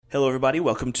Hello, everybody.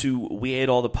 Welcome to We Ate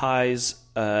All the Pies.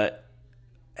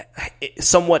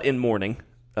 Somewhat in mourning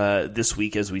this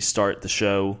week as we start the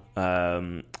show.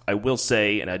 I will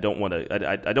say, and I don't want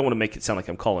to make it sound like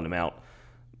I'm calling him out.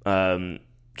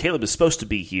 Caleb is supposed to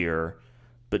be here,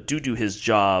 but due to his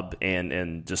job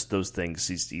and just those things,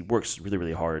 he works really,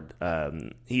 really hard.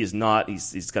 He is not.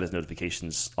 He's got his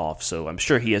notifications off, so I'm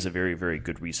sure he has a very, very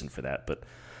good reason for that. But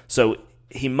so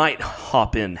he might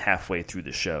hop in halfway through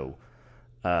the show.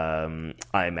 I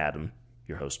am Adam,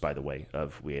 your host, by the way,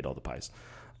 of We Ate All the Pies.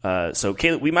 So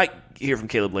Caleb, we might hear from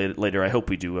Caleb later. I hope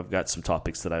we do. I've got some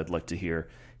topics that I'd like to hear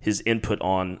his input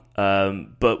on.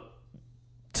 But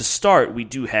to start, we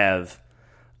do have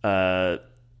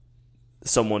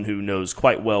someone who knows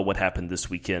quite well what happened this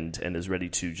weekend and is ready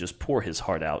to just pour his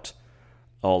heart out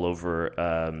all over,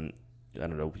 I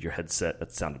don't know, your headset.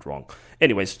 That sounded wrong.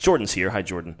 Anyways, Jordan's here. Hi,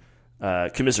 Jordan.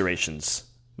 Commiserations,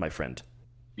 my friend.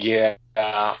 Yeah,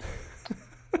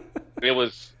 it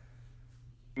was.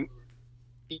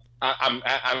 I'm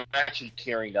actually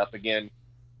tearing up again.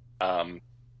 Oh,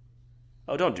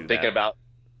 don't do thinking that. about.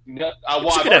 No, I've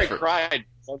already cried.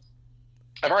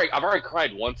 I've already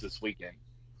cried once this weekend.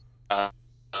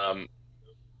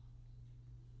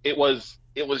 It was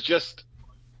just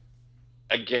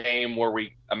a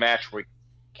match where we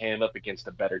came up against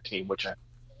a better team, which I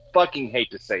fucking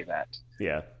hate to say that.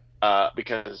 Yeah.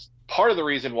 Because part of the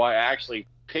reason why I actually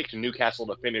picked Newcastle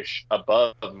to finish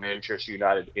above Manchester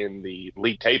United in the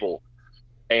league table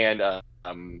and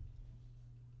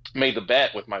made the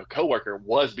bet with my coworker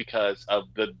was because of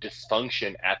the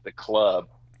dysfunction at the club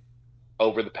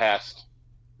over the past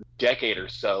decade or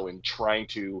so in trying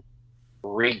to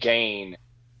regain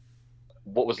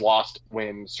what was lost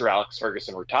when Sir Alex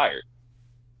Ferguson retired.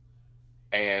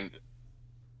 And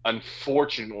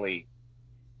unfortunately,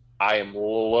 I am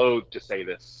loath to say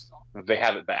this, they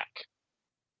have it back.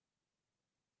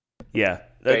 Yeah.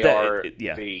 They are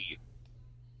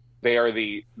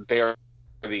the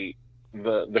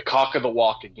cock of the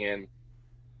walk again.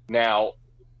 Now,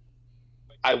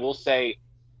 I will say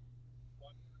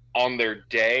on their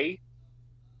day,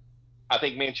 I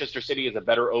think Manchester City is a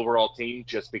better overall team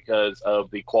just because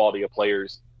of the quality of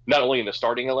players, not only in the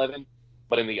starting 11,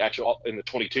 but in the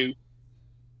 22.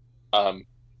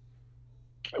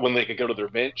 When they could go to their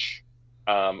bench.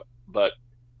 But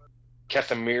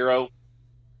Casemiro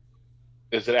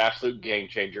is an absolute game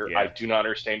changer. Yeah. I do not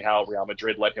understand how Real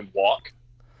Madrid let him walk.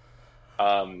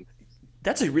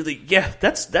 That's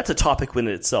a topic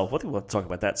within itself. We'll have to talk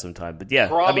about that sometime. But yeah,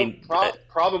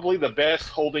 probably the best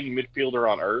holding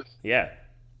midfielder on earth. Yeah.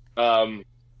 I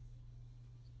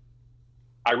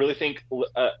really think,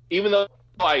 even though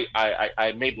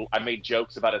I made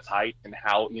jokes about his height and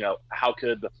how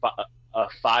could a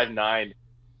 5'9",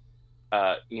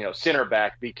 center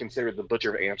back be considered the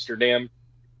Butcher of Amsterdam?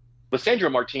 Lisandro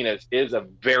Martinez is a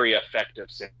very effective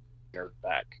center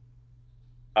back.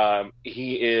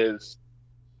 He is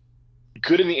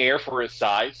good in the air for his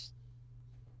size.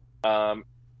 And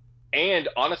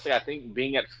honestly, I think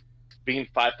being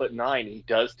 5'9", he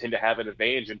does tend to have an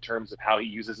advantage in terms of how he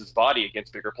uses his body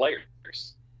against bigger players.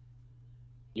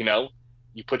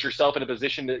 You put yourself in a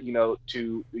position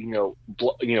to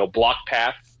block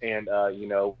paths and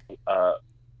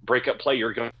break up play.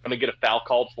 You're going to get a foul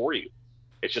called for you.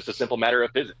 It's just a simple matter of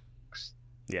physics.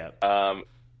 Yeah.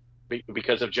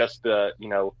 Because of just the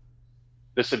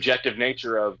subjective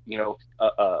nature of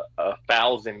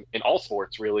fouls in all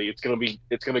sports. Really, it's going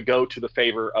to go to the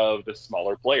favor of the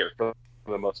smaller player for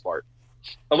the most part,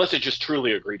 unless it's just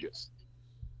truly egregious.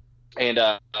 And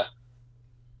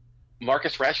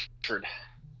Marcus Rashford,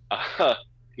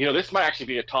 this might actually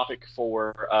be a topic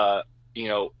for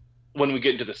when we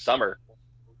get into the summer.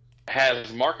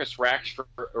 Has Marcus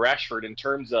Rashford in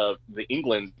terms of the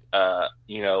England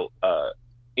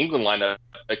lineup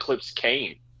eclipsed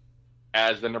Kane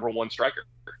as the number one striker?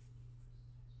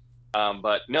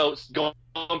 But no, going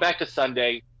back to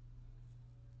Sunday,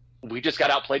 we just got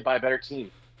outplayed by a better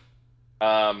team.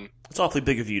 It's awfully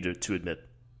big of you to admit.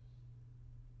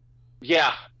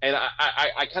 Yeah, and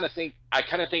I kind of think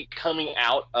coming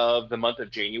out of the month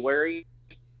of January,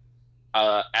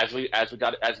 as we've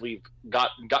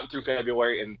gotten through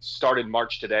February and started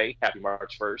March today. Happy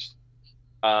March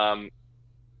 1st.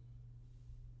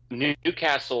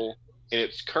 Newcastle, in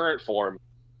its current form,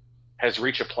 has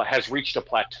reached a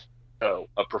plateau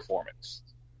of performance.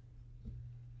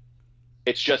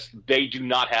 It's just they do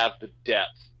not have the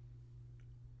depth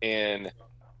in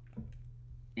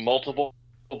multiple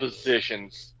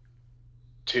positions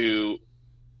to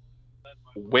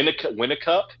win a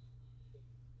cup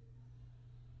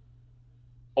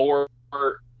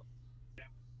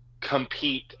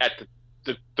compete at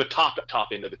the top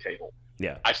end of the table.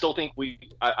 Yeah, I still think we're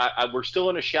still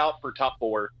in a shout for top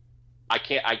 4. I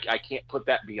can't put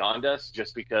that beyond us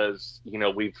just because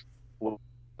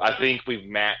I think we've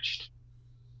matched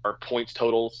our points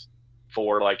totals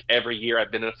for like every year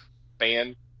I've been a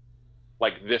fan,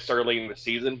 like this early in the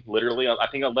season. Literally, I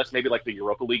think unless maybe like the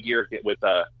Europa League year with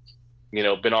Ben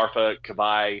Arfa,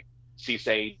 Kavai,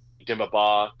 Cisse,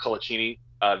 Dembaba, Colaccini,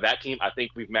 that team. I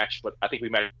think we've matched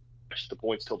the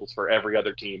points totals for every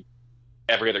other team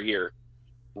every other year,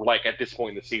 like at this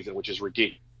point in the season, which is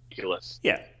ridiculous.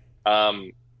 Yeah.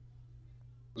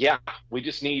 Yeah, we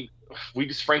just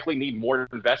frankly need more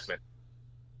investment.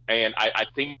 And I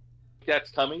think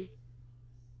that's coming.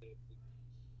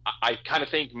 I kind of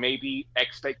think maybe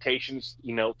expectations,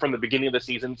 from the beginning of the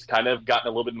season's kind of gotten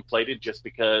a little bit inflated just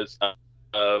because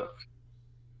of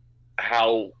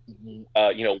how,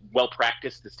 well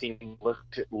practiced this team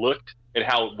looked and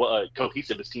how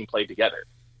cohesive this team played together.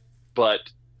 But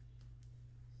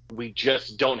we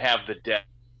just don't have the depth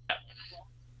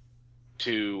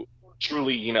to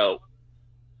truly,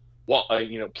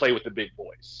 play with the big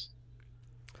boys.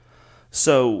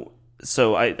 So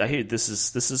I hear this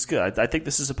is good. I think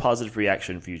this is a positive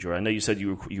reaction for you, Jordan. I know you said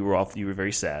you were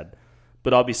very sad,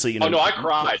 but obviously Oh no, I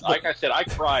cried. Like I said, I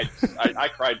cried. I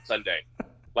cried Sunday.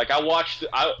 Like I watched.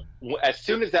 As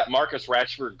soon as that Marcus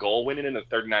Rashford goal went in the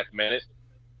 39th minute,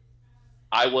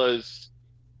 I was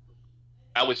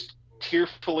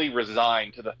tearfully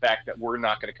resigned to the fact that we're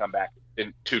not going to come back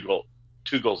in two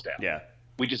goals down. Yeah,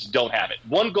 we just don't have it.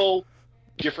 One goal,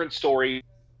 different story,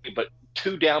 but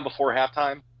 2 down before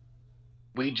halftime.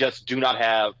 We just do not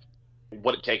have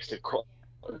what it takes to claw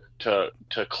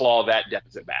that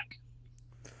deficit back.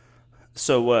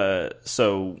 But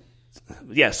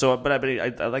I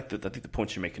like I think the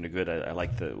points you're making are good. I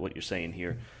like what you're saying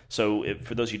here. So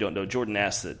for those of you who don't know, Jordan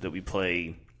asked that we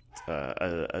play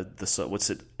what's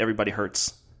it? Everybody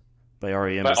Hurts by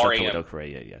R.E.M. By R.E.M.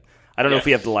 Yeah. I don't know if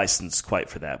we have the license quite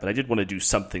for that, but I did want to do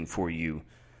something for you,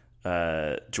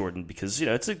 Jordan, because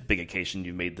it's a big occasion.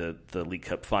 You made the League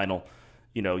Cup final.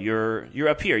 You're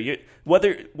up here.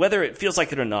 Whether it feels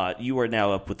like it or not, you are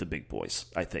now up with the big boys.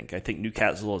 I think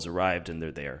Newcastle has arrived and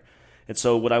they're there. And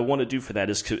so what I want to do for that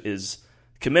is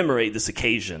commemorate this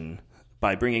occasion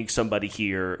by bringing somebody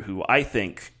here who I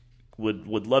think would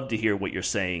love to hear what you're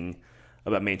saying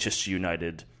about Manchester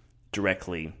United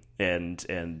directly,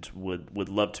 and would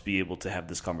love to be able to have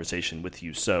this conversation with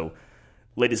you. So,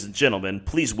 ladies and gentlemen,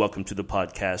 please welcome to the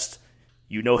podcast.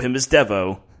 You know him as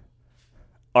Devo.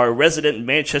 Our resident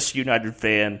Manchester United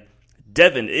fan,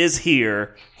 Devin, is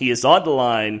here. He is on the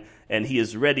line, and he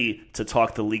is ready to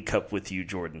talk the League Cup with you,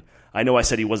 Jordan. I know I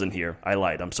said he wasn't here. I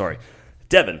lied. I'm sorry.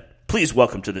 Devin, please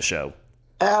welcome to the show.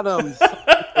 Adam, thank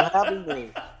you for having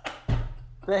me.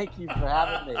 Thank you for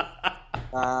having me.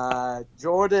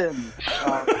 Jordan,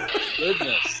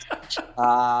 goodness.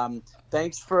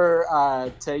 Thanks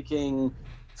for taking...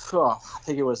 I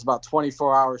think it was about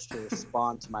 24 hours to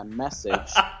respond to my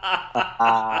message.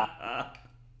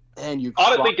 And you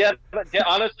honestly,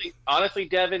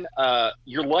 Devin,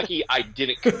 you're lucky I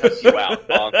didn't cuss you out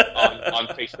on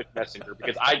Facebook Messenger,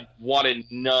 because I wanted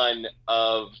none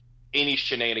of any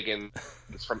shenanigans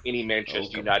from any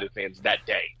Manchester United fans that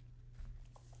day.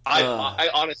 I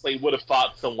honestly would have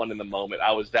fought someone in the moment.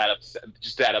 I was that upset.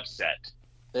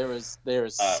 There was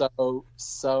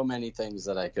so many things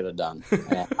that I could have done.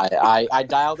 I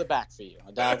dialed it back for you.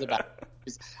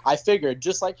 I figured,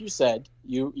 just like you said,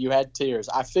 you had tears.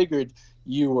 I figured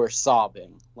you were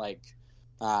sobbing. Like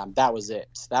that was it.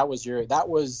 That was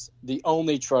the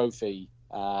only trophy,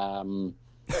 the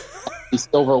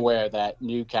silverware that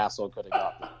Newcastle could have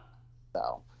gotten.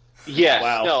 So yes,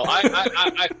 wow. No,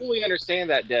 I fully understand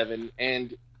that, Devin.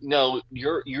 And no,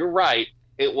 you're right.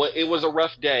 It was a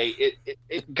rough day.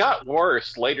 It got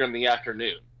worse later in the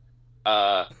afternoon,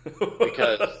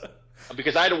 because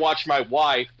I had to watch my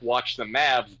wife watch the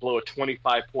Mavs blow a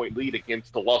 25-point lead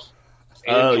against the Los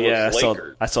Angeles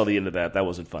Lakers. I saw the end of that. That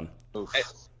wasn't fun.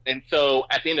 And so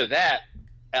at the end of that,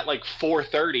 at like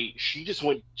 4:30, she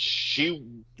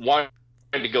wanted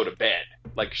to go to bed.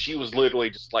 Like she was literally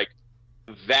just like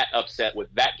that upset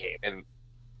with that game. And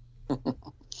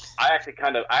I actually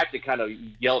kind of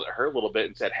yelled at her a little bit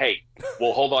and said, "Hey,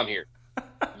 well, hold on here.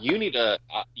 You need to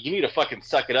fucking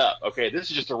suck it up. Okay, this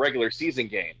is just a regular season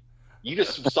game. You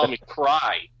just saw me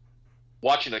cry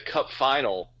watching a cup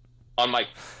final on my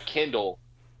Kindle,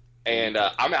 and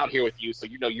I'm out here with you, so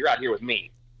you're out here with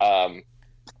me.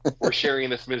 We're sharing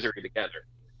this misery together."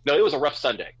 No, it was a rough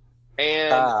Sunday,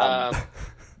 and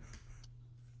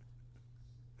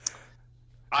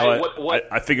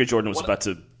I figured Jordan was about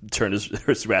to turn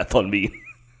his wrath on me.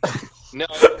 No,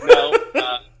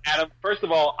 Adam. First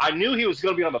of all, I knew he was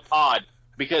going to be on the pod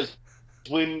because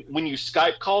when you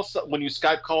Skype call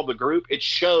the group, it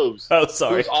shows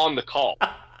who's on the call,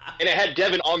 and it had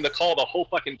Devin on the call the whole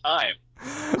fucking time.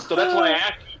 So that's why I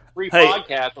asked you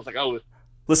pre-podcast. I was like, oh.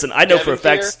 Listen, I know for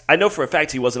a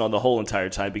fact he wasn't on the whole entire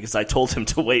time because I told him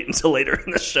to wait until later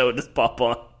in the show to pop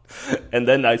on. And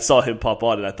then I saw him pop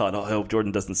on, and I thought, oh, I hope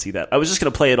Jordan doesn't see that. I was just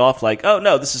going to play it off like, oh,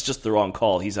 no, this is just the wrong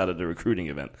call. He's out at a recruiting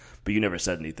event. But you never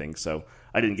said anything, so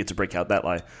I didn't get to break out that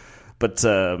lie. But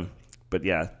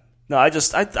yeah. No, I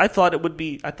thought it would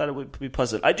be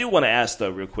pleasant. I do want to ask,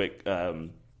 though, real quick.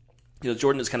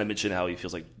 Jordan has kind of mentioned how he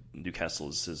feels like Newcastle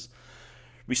has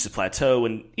reached the plateau,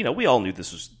 and, we all knew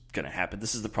this was going to happen.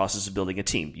 This is the process of building a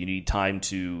team. You need time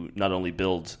to not only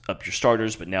build up your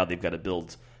starters, but now they've got to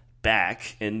build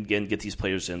back and get these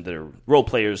players in that are role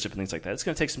players, different things like that. It's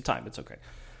going to take some time. It's okay.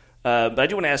 But I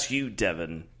do want to ask you,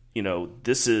 Devin,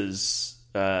 this is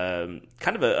kind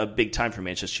of a big time for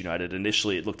Manchester United.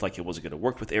 Initially, it looked like it wasn't going to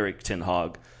work with Erik ten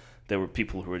Hag. There were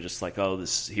people who were just like, oh,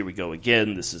 here we go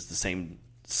again. This is the same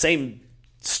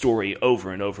story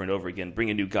over and over and over again. Bring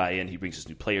a new guy in. He brings his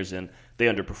new players in. They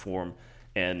underperform.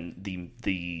 And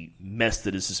the mess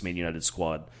that is this Man United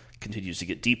squad continues to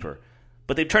get deeper.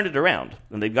 But they've turned it around,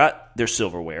 and they've got their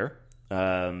silverware.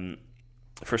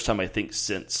 First time, I think,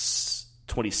 since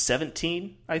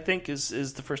 2017, I think, is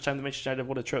the first time the Manchester United have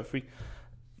won a trophy.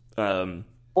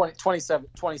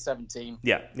 2017.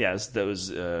 Yeah, that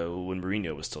was when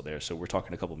Mourinho was still there, so we're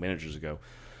talking a couple managers ago.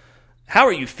 How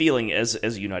are you feeling as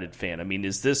a United fan? I mean,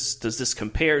 does this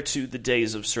compare to the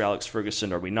days of Sir Alex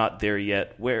Ferguson? Are we not there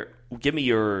yet? Give me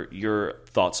your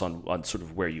thoughts on sort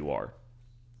of where you are.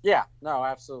 Yeah, no,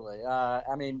 absolutely.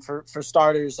 For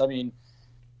starters,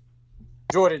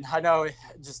 Jordan, I know,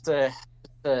 just to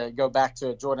go back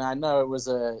to it, Jordan, I know it was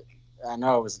a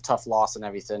tough loss and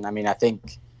everything. I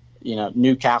think,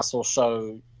 Newcastle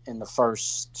showed in the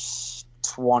first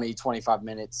 20, 25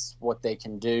 minutes what they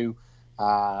can do,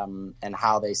 and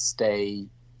how they stay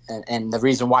and the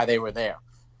reason why they were there.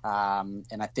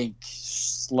 And I think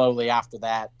slowly after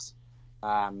that,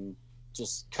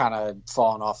 just kind of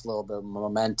falling off a little bit of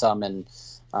momentum, and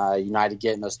United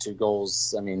getting those 2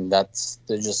 goals.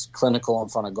 They're just clinical in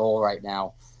front of goal right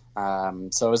now.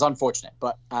 So it was unfortunate,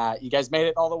 but you guys made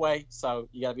it all the way, so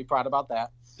you got to be proud about that.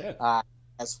 Yeah.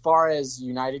 As far as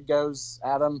United goes,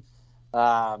 Adam,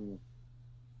 I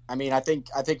think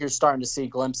you're starting to see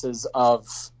glimpses of.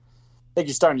 The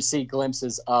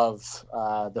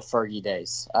Fergie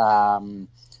days.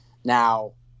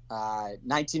 Now,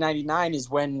 1999 is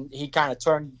when he kind of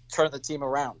turned the team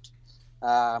around.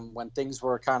 When things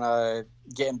were kind of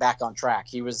getting back on track,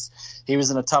 he was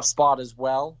in a tough spot as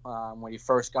well when he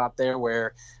first got there,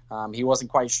 where he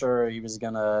wasn't quite sure he was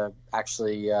going to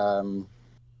actually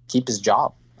keep his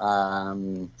job.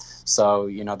 So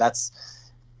that's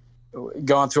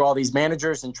going through all these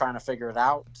managers and trying to figure it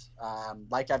out.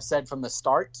 Like I've said from the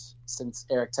start, since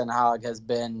Erik ten Hag has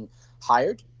been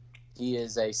hired, he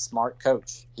is a smart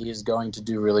coach. He is going to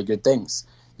do really good things.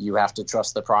 You have to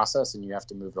trust the process and you have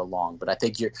to move it along. But I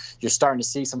think you're starting to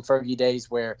see some Fergie days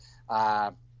where,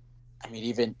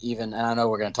 even, and I know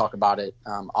we're going to talk about it,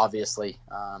 obviously,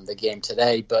 the game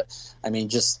today, but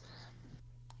just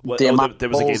there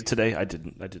was a game today. I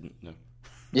didn't know.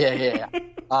 Yeah.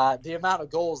 The amount of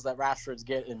goals that Rashford's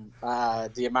getting,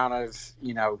 the amount of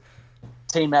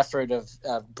team effort of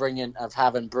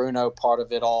having Bruno part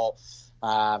of it all,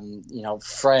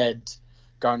 Fred,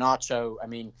 Garnacho.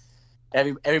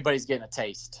 Everybody's getting a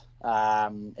taste,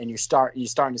 and you're starting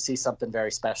to see something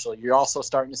very special. You're also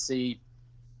starting to see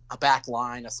a back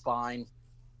line, a spine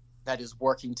that is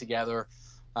working together,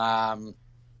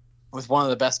 with one of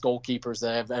the best goalkeepers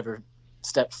that have ever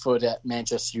stepped foot at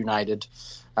Manchester United.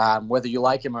 Whether you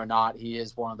like him or not, he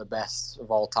is one of the best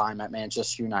of all time at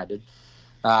Manchester United.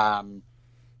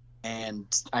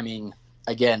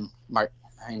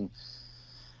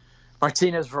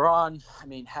 Martinez, Varane,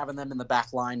 having them in the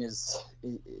back line is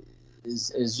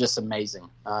just amazing.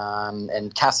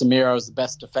 And Casemiro is the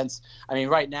best defense.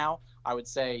 Right now, I would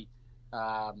say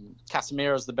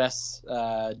Casemiro is the best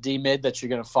D-mid that you're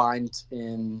going to find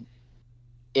in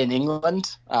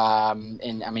England.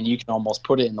 And you can almost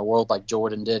put it in the world like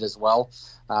Jordan did as well.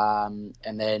 And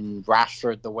then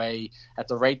Rashford, at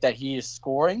the rate that he is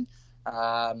scoring,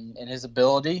 and his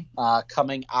ability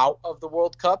coming out of the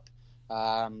World Cup.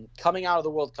 I'm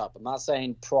not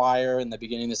saying prior in the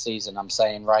beginning of the season. I'm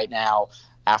saying right now,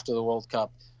 after the World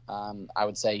Cup, I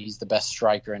would say he's the best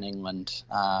striker in England,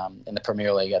 in the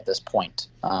Premier League at this point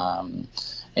in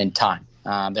time.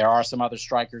 There are some other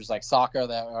strikers like Saka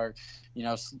that are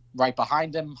right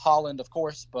behind him, Haaland, of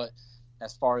course. But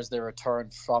as far as their return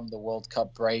from the World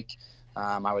Cup break,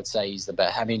 I would say he's the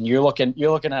best. I mean, you're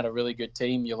looking at a really good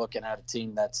team. You're looking at a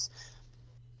team that's,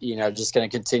 just going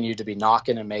to continue to be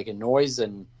knocking and making noise.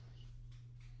 And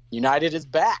United is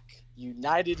back.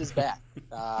 United is back,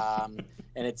 and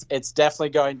it's definitely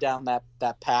going down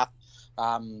that path.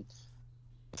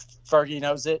 Fergie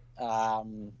knows it. I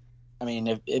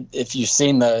mean, if you've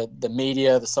seen the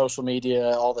media, the social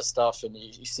media, all the stuff, and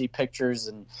you see pictures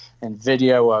and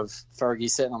video of Fergie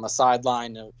sitting on the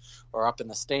sideline or up in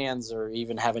the stands or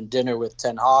even having dinner with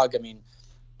Ten Hag, I mean,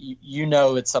 you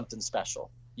know it's something special.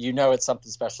 You know it's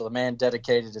something special. The man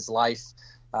dedicated his life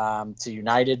to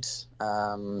United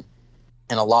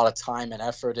and a lot of time and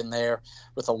effort in there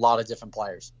with a lot of different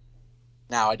players.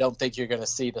 Now, I don't think you're going to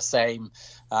see the same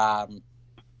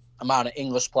amount of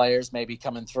English players maybe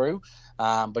coming through,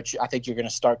 but I think you're going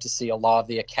to start to see a lot of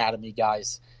the academy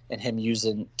guys and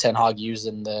Ten Hag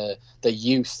using the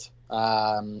youth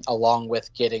along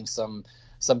with getting some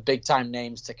big time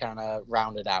names to kind of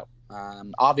round it out.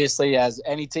 Obviously, as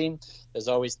any team, there's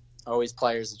always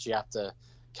players that you have to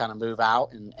kind of move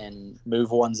out and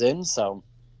move ones in. So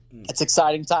it's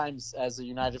exciting times as a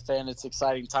United fan. It's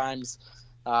exciting times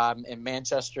in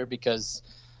Manchester because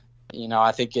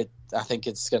I think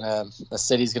the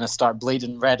city's gonna start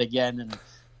bleeding red again,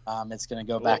 and it's gonna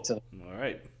go back to. All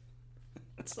right,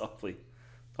 that's awfully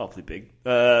big.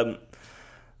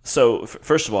 So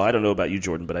first of all, I don't know about you,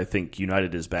 Jordan, but I think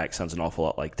United is back sounds an awful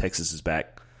lot like Texas is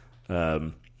back.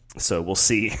 So we'll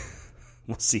see.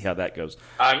 We'll see how that goes.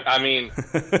 I mean,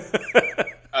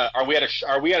 are we at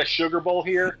a Sugar Bowl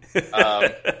here?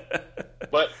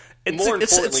 But more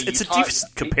importantly, it's a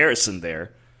decent comparison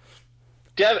there.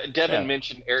 Devin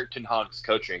mentioned Erik ten Hag's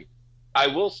coaching. I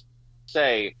will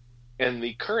say, in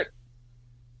the current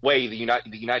way the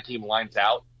United team lines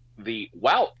out, the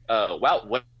Wout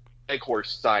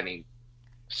Weghorst signing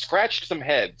scratched some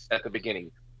heads at the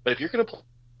beginning. But if you're going to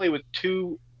play with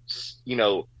two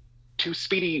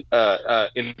speedy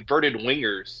inverted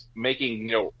wingers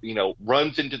making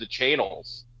runs into the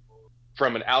channels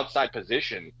from an outside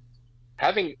position,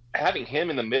 having him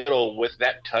in the middle with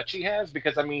that touch he has,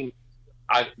 because I mean.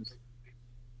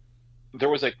 There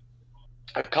was a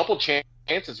couple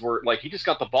chances where he just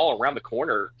got the ball around the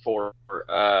corner for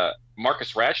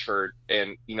Marcus Rashford,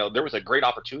 and there was a great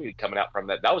opportunity coming out from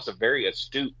that. That was a very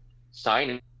astute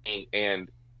signing and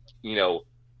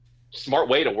smart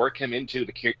way to work him into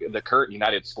the current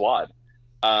United squad.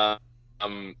 I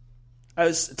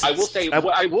will say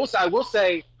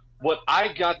what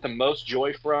I got the most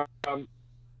joy from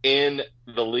in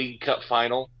the League Cup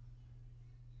final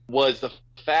was the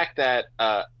fact that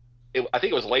I think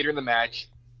it was later in the match,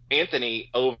 Anthony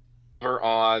over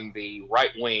on the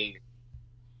right wing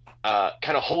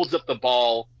kind of holds up the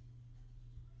ball,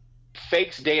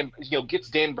 fakes gets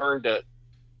Dan Burn to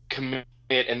commit,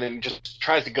 and then just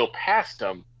tries to go past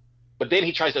him. But then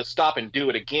he tries to stop and do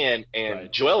it again, and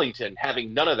right. Joelinton,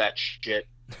 having none of that shit,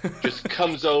 just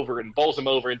comes over and bowls him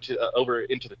over into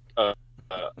the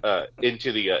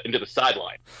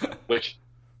sideline, which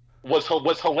was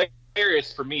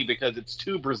hilarious for me because it's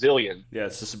two Brazilians. Yeah,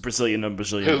 it's just a Brazilian on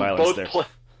Brazilian violence there.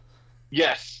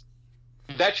 Yes,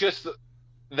 that just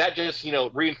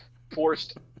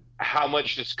reinforced how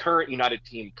much this current United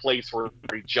team plays for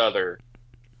each other.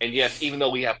 And yes, even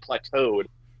though we have plateaued,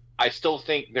 I still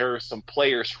think there are some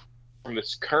players from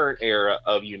this current era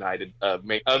of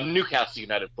Newcastle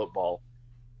United football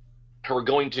who are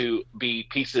going to be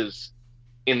pieces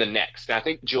in the next. And I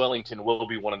think Joelinton will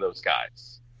be one of those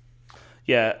guys.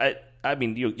 Yeah, I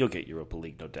mean, you'll get Europa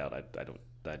League, no doubt. I don't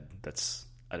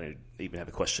even have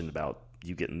a question about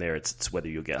you getting there. It's whether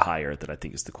you'll get higher that I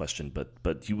think is the question.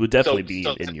 But you would definitely be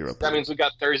in Europe. That means we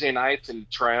got Thursday nights in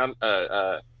Tryon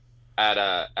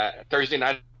at Thursday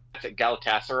night at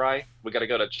Galatasaray. We got to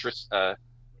go to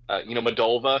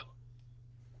Moldova.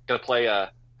 Got to play.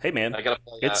 Hey man, I got to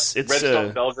play. It's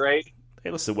Redstone Belgrade. Hey,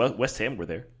 listen, West Ham were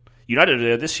there.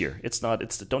 United this year. It's not.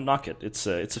 Don't knock it. It's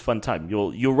a fun time.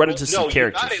 You'll run into some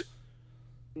characters.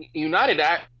 United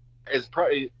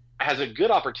has a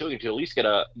good opportunity to at least get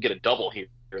a double here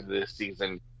this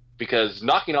season because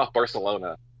knocking off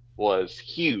Barcelona was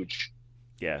huge.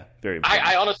 Yeah, very important.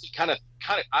 I honestly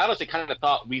kind of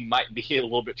thought we might be in a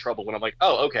little bit of trouble when I'm like,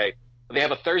 oh, okay, they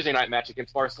have a Thursday night match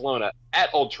against Barcelona at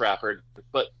Old Trafford,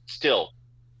 but still,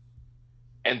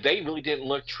 and they really didn't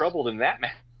look troubled in that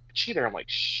match either. I'm like,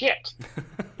 shit.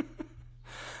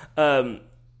 And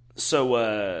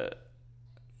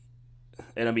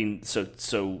I mean,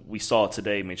 so we saw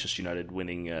today Manchester United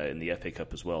winning in the FA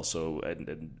Cup as well. So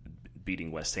and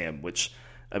beating West Ham, which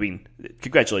I mean,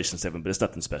 congratulations, Devin, but it's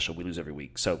nothing special. We lose every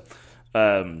week. So,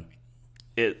 but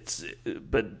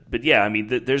yeah, I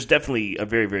mean, there's definitely a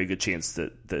very, very good chance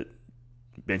that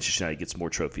Manchester United gets more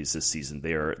trophies this season.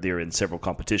 They're in several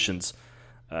competitions,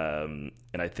 and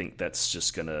I think that's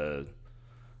just gonna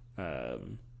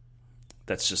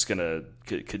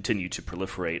continue to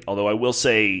proliferate. Although I will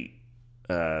say,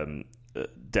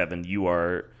 Devin, you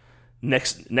are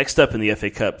next up in the FA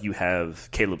Cup. You have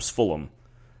Caleb's Fulham.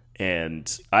 And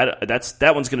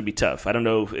that one's going to be tough. I don't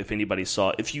know if anybody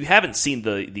saw. If you haven't seen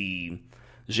the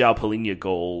João Palhinha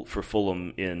goal for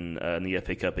Fulham in the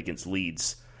FA Cup against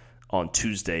Leeds on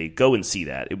Tuesday, go and see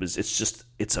that.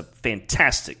 It's a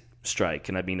fantastic strike,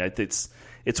 and I mean it's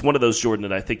one of those, Jordan,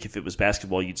 that I think if it was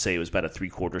basketball, you'd say it was about a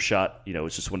 3/4 shot. You know,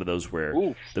 it's just one of those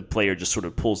where the player just sort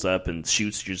of pulls up and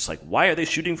shoots. You're just like, why are they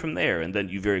shooting from there? And then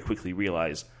you very quickly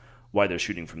realize why they're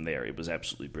shooting from there. It was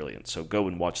absolutely brilliant. So go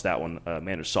and watch that one.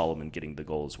 Manor Solomon getting the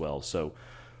goal as well. So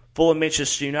Fulham,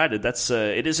 Manchester United.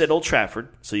 It is at Old Trafford,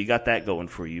 so you got that going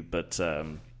for you. But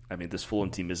I mean, this Fulham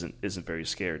team isn't very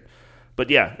scared. But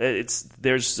yeah,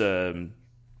 there's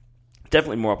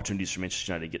definitely more opportunities for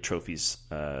Manchester United to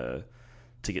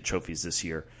get trophies this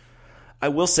year. I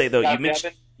will say though, you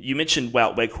mentioned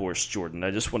Wout Weghorst, Jordan.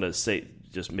 I just want to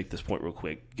make this point real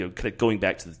quick. You know, kind of going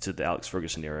back to the Alex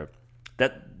Ferguson era.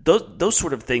 Those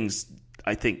sort of things,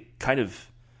 I think, kind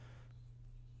of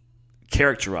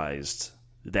characterized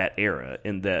that era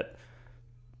in that,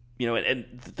 you know, and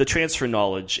the transfer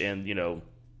knowledge and, you know,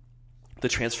 the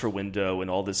transfer window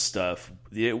and all this stuff,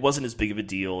 it wasn't as big of a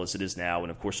deal as it is now. And,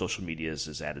 of course, social media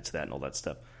has added to that and all that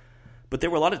stuff. But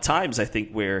there were a lot of times, I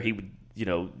think, where he would, you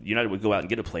know, United would go out and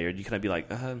get a player and you kind of be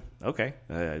like, okay,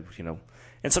 you know.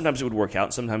 And sometimes it would work out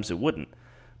and sometimes it wouldn't.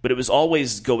 But it was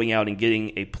always going out and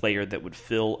getting a player that would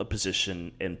fill a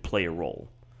position and play a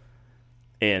role.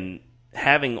 And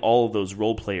having all of those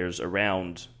role players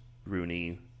around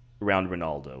Rooney, around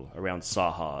Ronaldo, around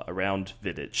Saha, around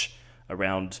Vidic,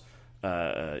 around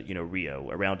Rio,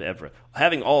 around Evra,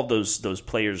 having all of those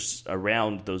players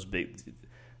around those big,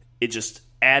 it just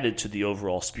added to the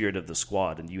overall spirit of the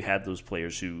squad. And you had those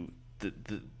players who,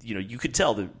 you could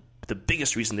tell the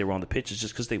biggest reason they were on the pitch is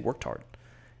just because they worked hard.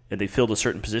 And they filled a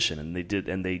certain position, and they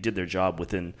did their job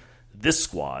within this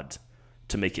squad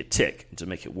to make it tick and to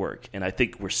make it work. And I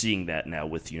think we're seeing that now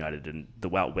with United, and the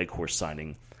Wout Weghorst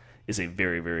signing is a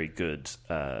very, very good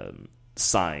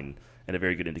sign and a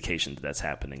very good indication that that's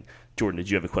happening. Jordan, did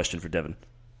you have a question for Devin?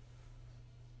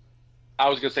 I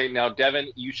was going to say, now,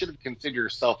 Devin, you should consider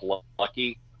yourself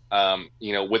lucky,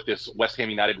 with this West Ham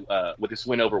United, with this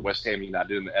win over West Ham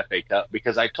United in the FA Cup,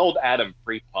 because I told Adam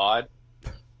pre-pod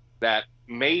that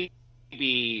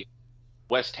maybe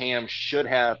West Ham should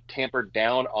have tampered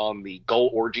down on the goal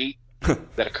orgy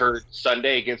that occurred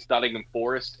Sunday against Nottingham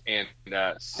Forest and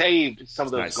saved some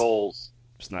of those goals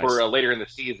for later in the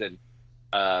season.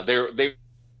 They were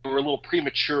a little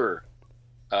premature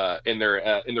in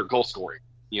their goal scoring.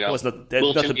 You know,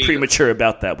 there's nothing premature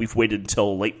about that. We've waited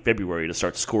until late February to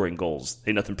start scoring goals.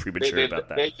 There's nothing premature about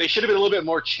that. They should have been a little bit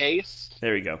more chaste.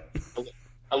 There you go.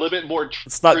 A little bit more.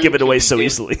 Let's not give it away so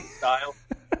easily. Style.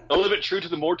 A little bit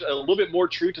more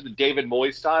true to the David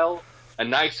Moyes style. A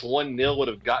nice 1-0 would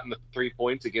have gotten the 3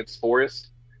 points against Forest.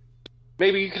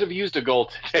 Maybe you could have used a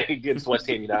goal today against West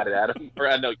Ham United, Adam, or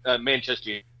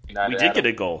Manchester United. We did get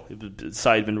a goal. It was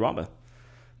Said Benrahma.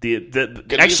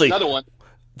 Actually, another one.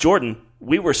 Jordan,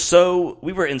 we were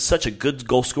in such a good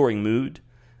goal scoring mood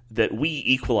that we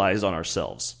equalized on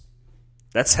ourselves.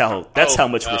 That's how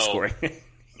much we're scoring.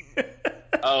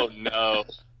 Oh no!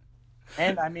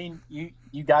 And I mean, you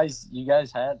guys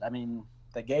had. I mean,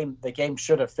 the game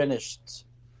should have finished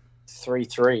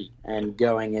 3-3 and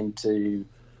going into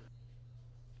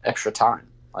extra time.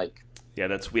 Like,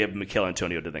 yeah, we have Mikel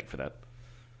Antonio to thank for that.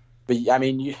 But I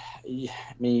mean,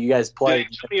 you guys played.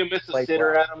 Did Antonio miss a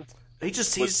sitter, Adam?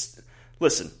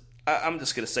 Listen. I'm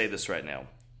just gonna say this right now.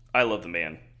 I love the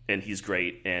man, and he's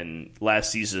great. And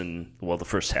last season, well, the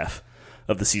first half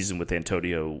of the season with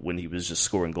Antonio, when he was just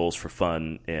scoring goals for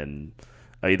fun, and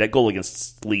I mean, that goal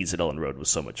against Leeds at Ellen Road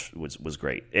was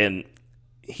great. And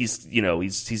he's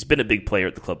been a big player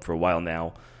at the club for a while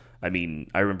now. I mean,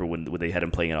 I remember when they had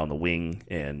him playing on the wing,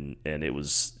 and it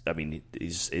was, I mean,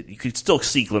 you could still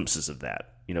see glimpses of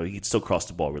that. You know, he could still cross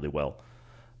the ball really well.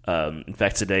 In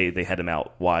fact, today they had him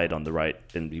out wide on the right,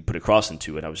 and he put a cross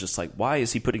into it. I was just like, why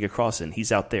is he putting a cross in?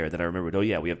 He's out there. Then I remembered, oh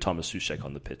yeah, we have Thomas Soucek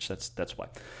on the pitch. That's why.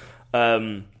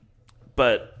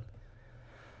 But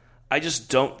I just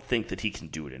don't think that he can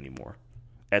do it anymore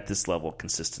at this level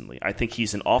consistently. I think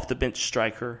he's an off-the-bench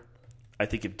striker. I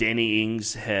think if Danny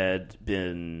Ings had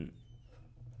been,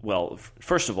 well,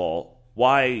 first of all,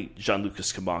 why Gianluca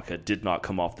Scamacca did not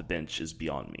come off the bench is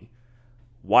beyond me.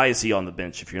 Why is he on the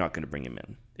bench if you're not going to bring him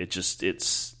in?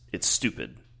 It's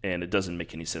stupid, and it doesn't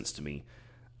make any sense to me.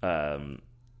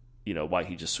 Why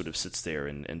he just sort of sits there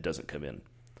and doesn't come in.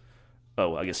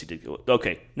 Oh, I guess he did.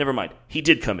 Okay, never mind. He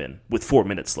did come in with 4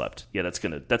 minutes left. Yeah, that's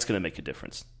gonna make a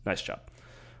difference. Nice job.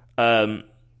 But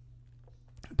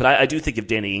I do think if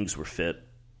Danny Ings were fit,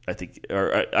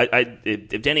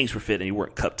 if Danny Ings were fit and he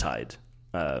weren't cup tied,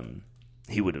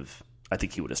 he would have. I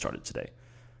think he would have started today.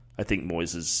 I think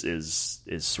Moyes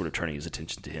is sort of turning his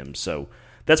attention to him, so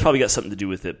that's probably got something to do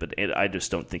with it. But I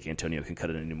just don't think Antonio can cut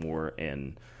it anymore.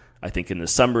 And I think in the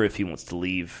summer, if he wants to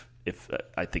leave,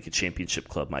 I think a championship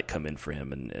club might come in for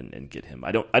him and get him.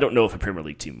 I don't know if a Premier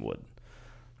League team would.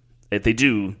 If they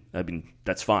do, I mean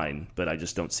that's fine, but I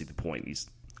just don't see the point.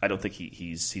 I don't think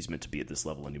he's meant to be at this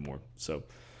level anymore. So,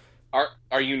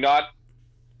 are you not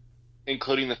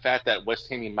including the fact that West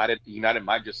Ham United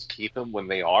might just keep him when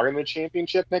they are in the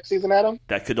championship next season, Adam?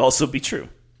 That could also be true.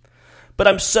 But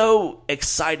I'm so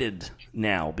excited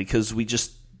now because we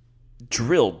just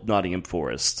drilled Nottingham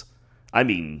Forest. I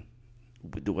mean,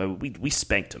 we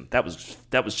spanked them. That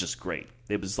was just great.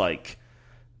 It was like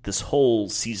this whole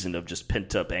season of just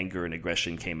pent-up anger and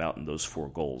aggression came out in those 4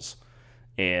 goals.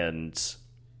 And,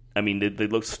 I mean, they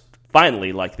looked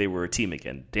finally like they were a team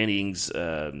again. Danny Ings,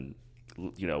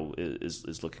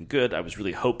 is looking good. I was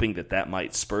really hoping that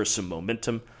might spur some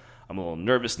momentum. I'm a little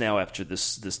nervous now after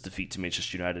this defeat to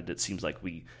Manchester United. It seems like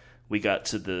we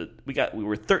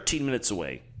were 13 minutes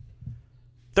away.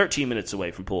 13 minutes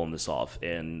away from pulling this off,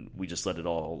 and we just let it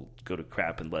all go to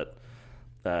crap and let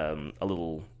a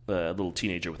little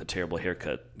teenager with a terrible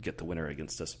haircut get the winner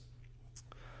against us.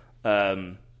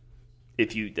 Garnacho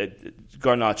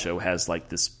has like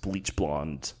this bleach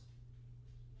blonde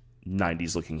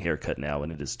 90s looking haircut now,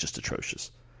 and it is just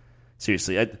atrocious.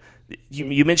 Seriously,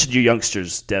 you mentioned your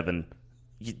youngsters, Devin.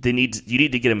 You need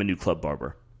to get him a new club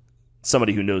barber,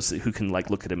 somebody who can like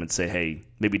look at him and say, "Hey,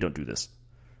 maybe don't do this."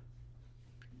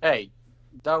 Hey,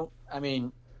 don't. I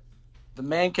mean, the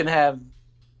man can have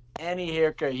any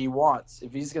haircut he wants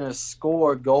if he's going to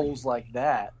score goals like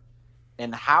that,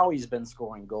 and how he's been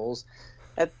scoring goals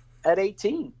at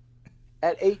 18.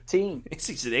 At 18,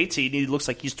 he's at 18. He looks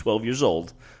like he's 12 years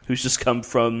old, who's just come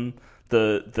from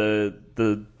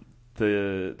the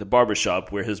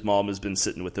barbershop where his mom has been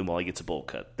sitting with him while he gets a bowl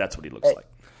cut. That's what he looks like.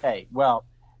 Hey, well,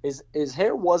 his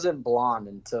hair wasn't blonde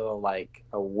until like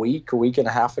a week and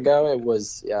a half ago. It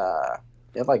was he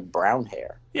had like brown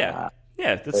hair. Yeah,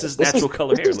 that's his natural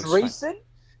color hair. This is recent,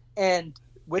 and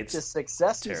with the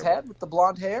success he's had with the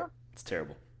blonde hair, it's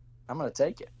terrible. I'm gonna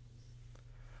take it.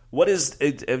 What is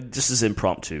this is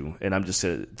impromptu, and I'm just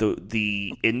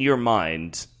the in your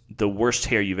mind the worst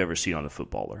hair you've ever seen on a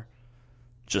footballer,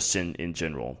 just in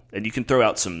general, and you can throw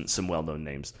out some well-known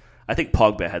names. I think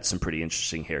Pogba had some pretty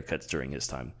interesting haircuts during his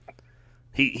time.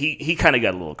 He kind of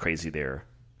got a little crazy there.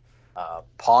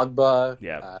 Pogba,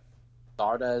 yeah,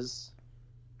 Zardes.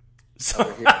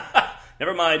 So,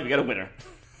 never mind, we got a winner.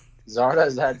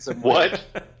 Zardes had some. What?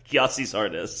 Gyasi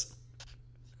Zardes.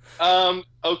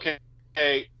 Okay.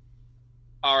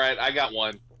 All right, I got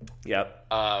one. Yep.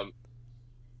 Got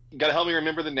to help me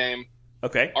remember the name.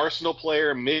 Okay. Arsenal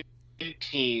player,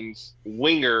 mid-teens,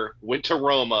 winger, went to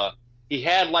Roma. He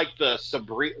had like the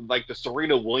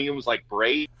Serena Williams like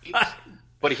braids,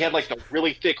 but he had like the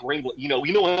really thick ring. You know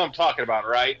what I'm talking about,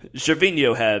 right?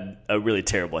 Gervinho had a really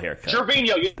terrible haircut.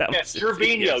 Gervinho, yes.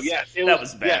 Gervinho, yes. That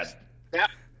was bad. Yes.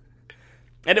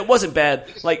 And it wasn't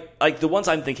bad. Like the ones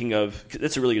I'm thinking of.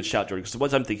 That's a really good shout, Jordan. Because the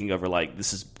ones I'm thinking of are like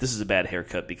this is a bad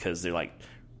haircut because they like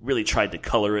really tried to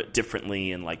color it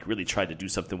differently and like really tried to do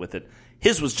something with it.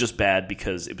 His was just bad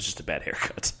because it was just a bad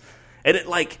haircut, and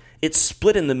it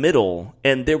split in the middle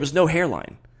and there was no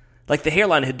hairline. Like the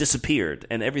hairline had disappeared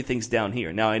and everything's down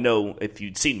here. Now I know if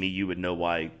you'd seen me, you would know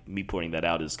why me pointing that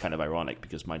out is kind of ironic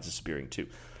because mine's disappearing too.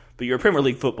 But you're a Premier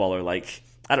League footballer, like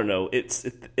I don't know.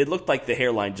 It looked like the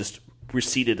hairline just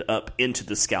receded up into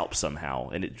the scalp somehow,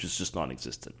 and it was just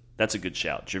non-existent. That's a good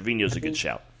shout. Gervinho's a good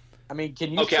shout. I mean,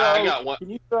 can you I got one. Can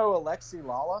you throw Alexi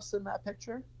Lalas in that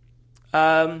picture?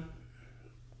 I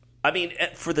mean,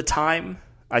 for the time,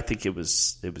 I think it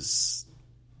was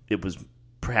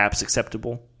perhaps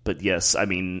acceptable. But yes, I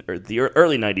mean, the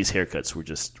early '90s haircuts were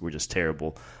just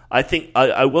terrible. I think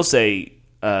I will say,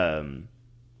 what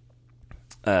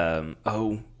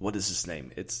is his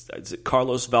name? Is it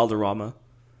Carlos Valderrama?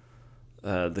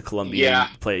 The Colombian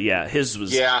player. Yeah, his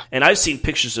was. Yeah. And I've seen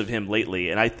pictures of him lately,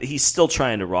 and he's still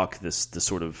trying to rock the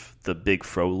sort of the big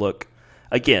fro look.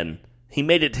 Again, he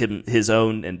made it his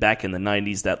own, and back in the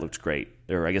 90s, that looked great.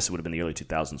 Or I guess it would have been the early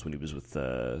 2000s when he was with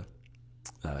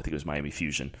I think it was Miami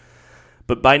Fusion.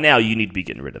 But by now, you need to be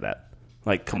getting rid of that.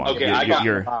 Like, come on, Okay,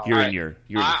 you're in your.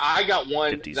 I got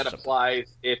one 50s that or something. applies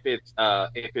if it's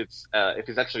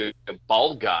actually a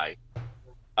bald guy,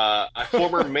 a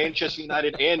former Manchester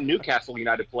United and Newcastle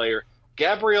United player,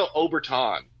 Gabriel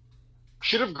Oberton,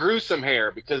 should have grew some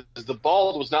hair because the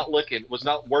bald was not working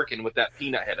with that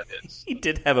peanut head of his. He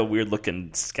did have a weird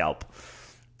looking scalp.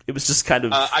 It was just kind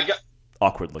of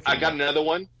awkward looking. I got another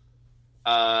one.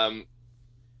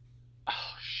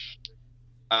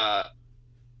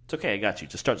 It's okay. I got you.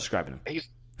 Just start describing him. He's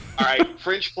all right.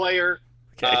 French player.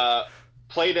 Okay.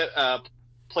 Played at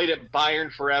Bayern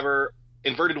forever.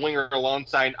 Inverted winger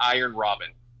alongside Iron Robin.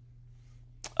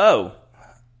 Oh,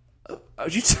 are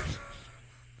you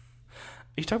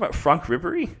talking about Franck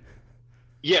Ribéry?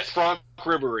 Yes, Franck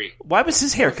Ribéry. Why was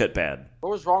his haircut bad? What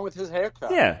was wrong with his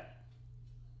haircut? Yeah.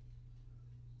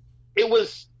 It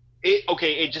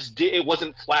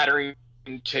wasn't flattering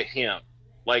to him.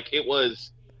 Like, it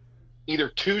was either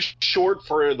too short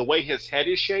for the way his head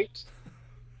is shaped,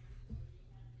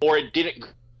 or it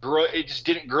just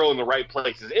didn't grow in the right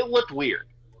places. It looked weird.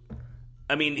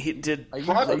 I mean, he did. Are you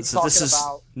This talking is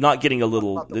about not getting a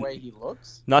little. the way he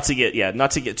looks? Not to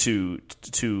get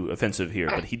too offensive here,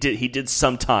 but he did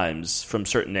sometimes from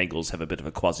certain angles have a bit of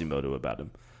a Quasimodo about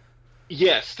him.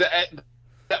 Yes,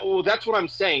 that's what I'm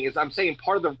saying. Is I'm saying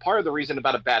part of the reason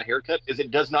about a bad haircut is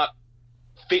it does not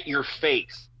fit your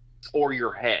face or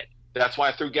your head. That's why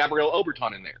I threw Gabriel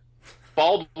Oberton in there.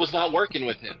 Bald was not working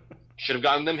with him. Should have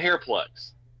gotten them hair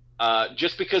plugs.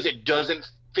 Just because it doesn't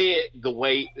fit the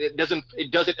way it doesn't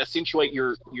accentuate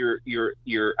your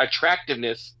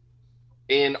attractiveness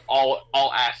in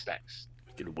all aspects.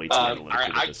 Get way too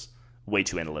analytical with this. Way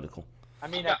too analytical. I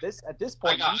mean, at this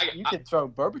point, you could throw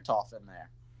Berbatov in there.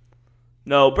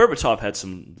 No, Berbatov had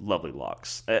some lovely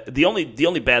locks. The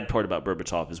only bad part about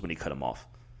Berbatov is when he cut him off.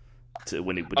 He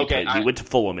went to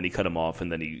Fulham and he cut him off,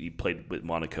 and then he played with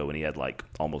Monaco and he had like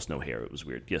almost no hair. It was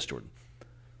weird. Yes, Jordan.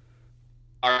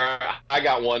 All right, I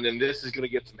got one, and this is going to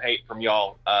get some hate from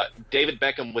y'all. David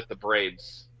Beckham with the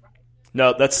braids.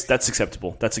 No, that's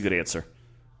acceptable. That's a good answer.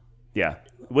 Yeah,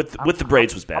 with the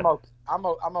braids was bad. I'm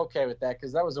okay with that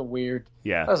because that was a weird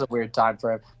time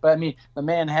for him. But I mean, the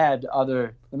man had all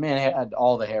the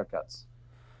haircuts.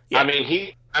 Yeah.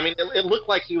 I mean, it looked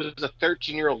like he was a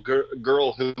 13-year-old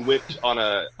girl who went on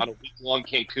a week-long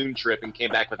Cancun trip and came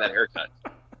back with that haircut.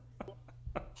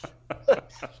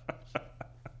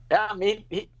 Yeah, I mean,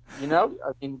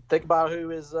 think about who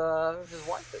his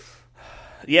wife is.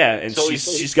 Yeah, and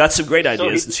she's got some great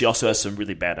ideas, and she also has some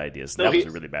really bad ideas. And that was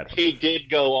a really bad one. He did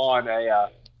go on a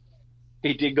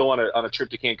trip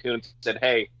to Cancun and said,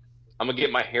 "Hey, I'm gonna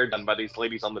get my hair done by these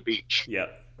ladies on the beach." Yeah,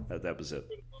 that was it.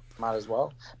 Might as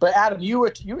well. But Adam, you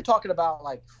were talking about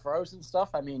like frozen stuff.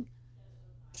 I mean,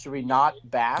 should we not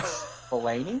bash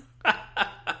Fellaini?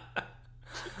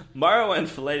 Mario and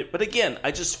Fellaini, but again,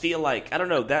 I just feel like I don't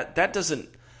know that doesn't.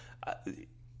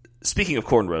 Speaking of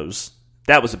cornrows,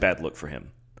 that was a bad look for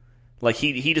him. Like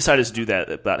he decided to do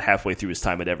that about halfway through his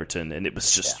time at Everton, and it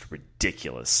was just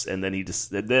ridiculous. And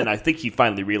then I think he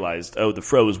finally realized, oh, the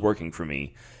fro is working for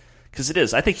me because it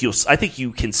is. I think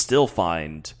you can still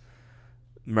find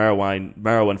Marouane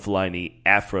and Fellaini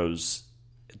afros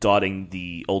dotting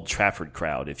the Old Trafford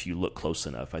crowd if you look close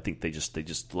enough. I think they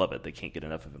just love it. They can't get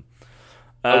enough of him.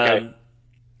 Okay,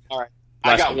 all right.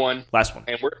 I got one. Last one,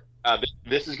 and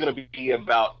this is going to be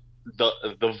about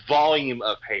the volume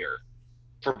of hair.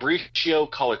 Fabricio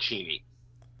Colaccini,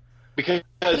 because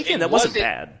again, that wasn't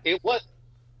bad. It was,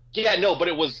 but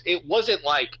it wasn't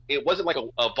like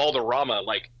a Valderrama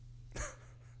like.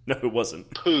 No, it wasn't.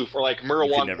 Poof or like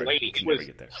Marouane Fellaini. It was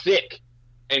thick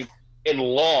and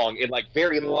long and like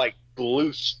very like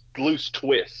loose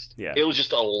twist. Yeah, it was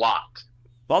just a lot.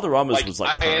 Valderrama's was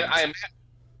like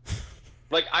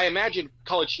I imagine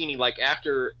Colaccini like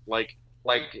after like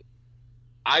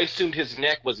I assumed his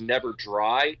neck was never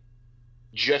dry.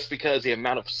 Just because the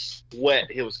amount of sweat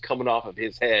it was coming off of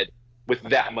his head with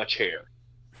that much hair.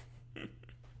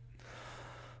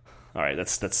 All right,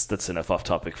 that's enough off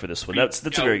topic for this one. That's a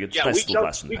very good. Nice little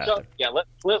blast from the past.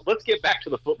 Let's get back to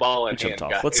the football at hand,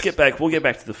 guys. Let's get back. We'll get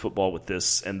back to the football with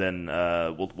this, and then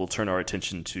we'll turn our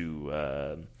attention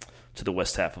to the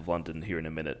west half of London here in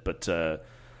a minute. But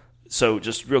so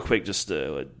just real quick, just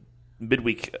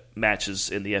midweek matches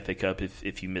in the FA Cup.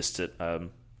 If you missed it.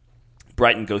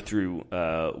 Brighton go through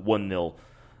 1-0.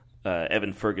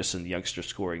 Evan Ferguson, the youngster,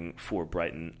 scoring for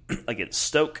Brighton against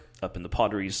Stoke up in the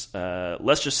Potteries.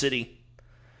 Leicester City,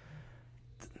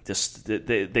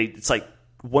 it's like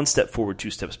one step forward,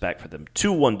 two steps back for them.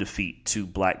 2-1 defeat to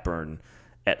Blackburn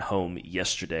at home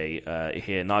yesterday.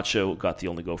 Iheanacho got the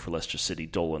only goal for Leicester City.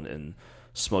 Dolan and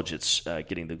Smojic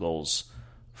getting the goals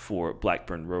for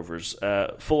Blackburn Rovers.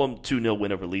 Fulham 2-0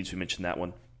 win over Leeds. We mentioned that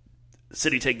one.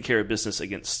 City taking care of business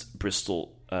against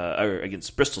Bristol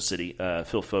City.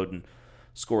 Phil Foden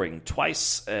scoring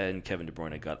twice, and Kevin De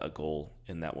Bruyne got a goal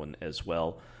in that one as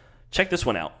well. Check this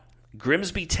one out.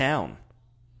 Grimsby Town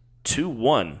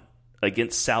 2-1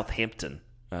 against Southampton.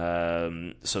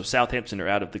 So Southampton are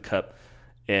out of the cup,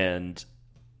 and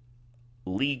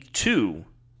League Two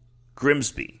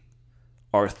Grimsby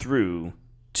are through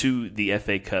to the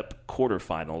FA Cup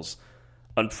quarterfinals.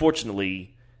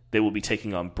 Unfortunately, they will be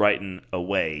taking on Brighton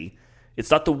away.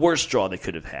 It's not the worst draw they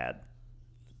could have had,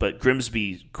 but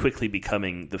Grimsby quickly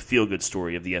becoming the feel-good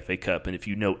story of the FA Cup. And if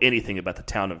you know anything about the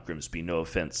town of Grimsby, no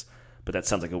offense, but that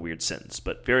sounds like a weird sentence.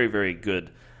 But very, very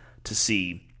good to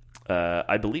see.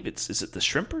 I believe is it the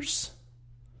Shrimpers?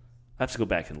 I have to go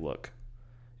back and look.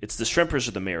 It's the Shrimpers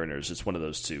or the Mariners. It's one of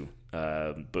those two.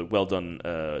 But well done,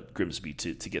 Grimsby,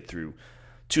 to get through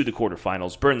to the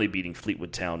quarterfinals. Burnley beating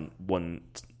Fleetwood Town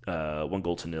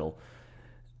 1-0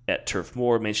 at Turf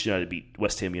Moor. Manchester United beat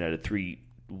West Ham United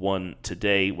 3-1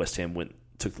 today. West Ham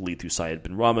took the lead through Syed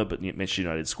Benrahma, but Manchester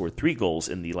United scored 3 goals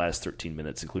in the last 13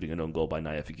 minutes, including an own goal by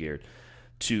Naya Figueiredo,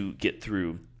 to get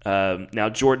through. Now,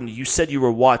 Jordan, you said you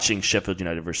were watching Sheffield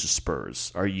United versus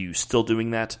Spurs. Are you still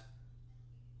doing that?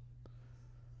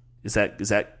 Is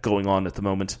that going on at the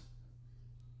moment?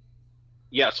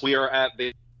 Yes, we are at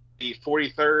the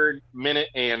 43rd minute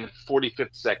and 45th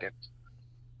second.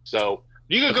 So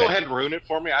you can go ahead and ruin it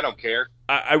for me. I don't care.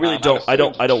 I really don't. I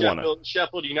don't want to.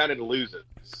 Sheffield United loses.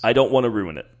 I don't want to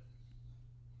ruin it.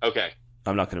 Okay.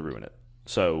 I'm not going to ruin it.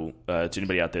 So to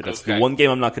anybody out there, that's the one game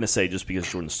I'm not going to say just because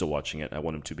Jordan's still watching it. I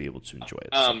want him to be able to enjoy it.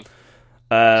 So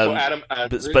Adam,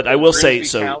 but I will say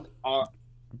so.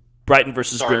 Brighton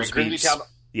versus Grimsby.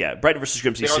 Yeah, Brighton versus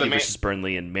Grimsby, City versus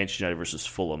Burnley, and Manchester United versus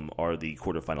Fulham are the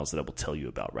quarterfinals that I will tell you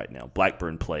about right now.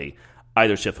 Blackburn play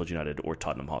either Sheffield United or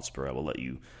Tottenham Hotspur. I will let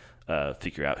you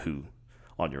figure out who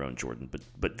on your own, Jordan.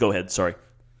 But go ahead. Sorry.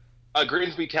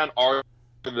 Grimsby Town are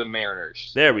the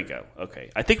Mariners. There we go.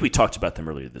 Okay, I think we talked about them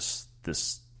earlier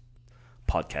this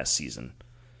podcast season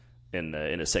in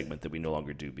a segment that we no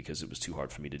longer do because it was too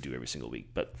hard for me to do every single week.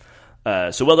 But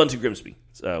so well done to Grimsby.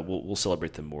 We'll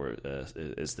celebrate them more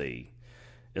as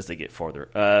they get farther.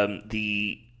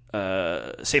 The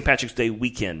St. Patrick's Day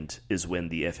weekend is when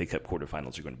the FA Cup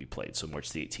quarterfinals are going to be played, so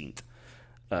March the 18th.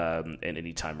 And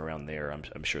any time around there,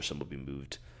 I'm sure some will be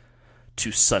moved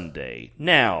to Sunday.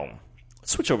 Now,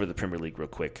 let's switch over to the Premier League real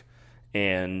quick.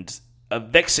 And a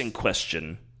vexing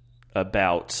question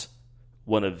about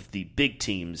one of the big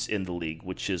teams in the league,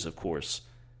 which is, of course,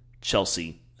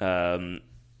 Chelsea.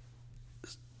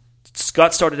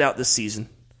 Scott started out this season.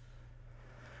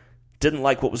 Didn't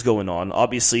like what was going on.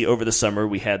 Obviously, over the summer,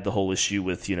 we had the whole issue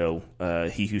with, he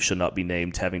who shall not be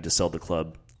named having to sell the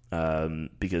club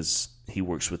because he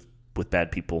works with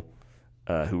bad people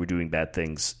who were doing bad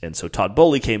things. And so Todd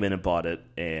Boehly came in and bought it,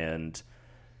 and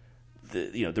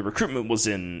the recruitment was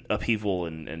in upheaval,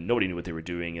 and nobody knew what they were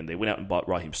doing. And they went out and bought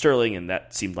Raheem Sterling, and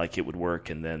that seemed like it would work.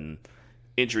 And then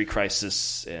injury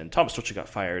crisis, and Thomas Tuchel got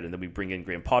fired, and then we bring in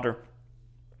Graham Potter.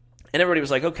 And everybody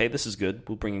was like, okay, this is good.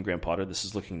 We'll bring in Graham Potter. This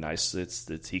is looking nice.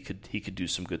 He could do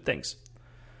some good things.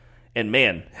 And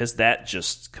man, has that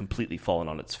just completely fallen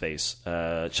on its face.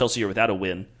 Chelsea are without a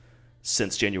win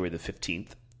since January the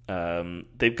 15th.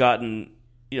 They've gotten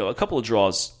a couple of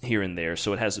draws here and there,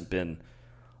 so it hasn't been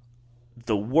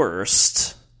the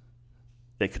worst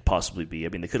they could possibly be. I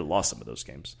mean, they could have lost some of those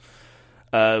games.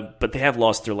 But they have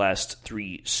lost their last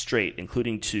 3 straight,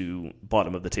 including to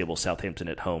bottom-of-the-table Southampton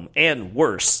at home. And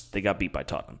worse, they got beat by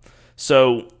Tottenham.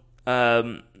 So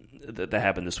that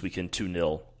happened this weekend,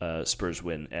 2-0 Spurs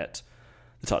win at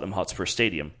the Tottenham Hotspur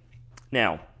Stadium.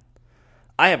 Now,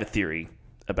 I have a theory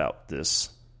about this,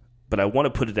 but I want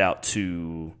to put it out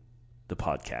to the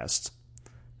podcast.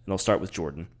 And I'll start with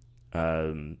Jordan.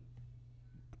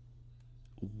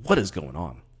 What is going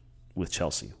on with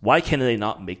Chelsea? Why can they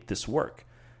not make this work?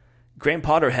 Graham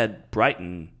Potter had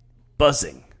Brighton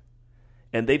buzzing,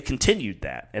 and they've continued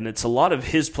that. And it's a lot of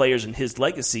his players and his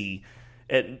legacy.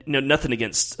 And nothing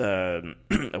against Franco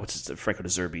De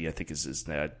Zerbi, I think is his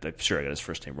name. I'm sure I got his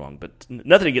first name wrong, but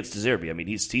nothing against De Zerbi. I mean,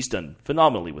 he's done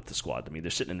phenomenally with the squad. I mean, they're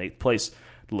sitting in 8th place,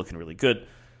 looking really good.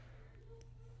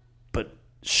 But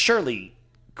surely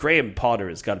Graham Potter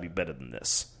has got to be better than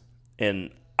this.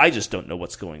 And I just don't know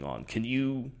what's going on. Can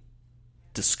you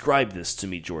describe this to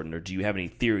me, Jordan, or do you have any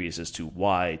theories as to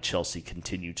why Chelsea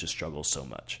continue to struggle so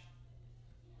much?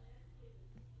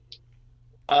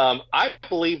 I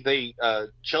believe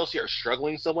Chelsea are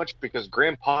struggling so much because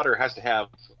Graham Potter has to have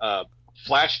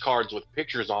flashcards with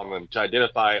pictures on them to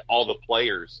identify all the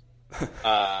players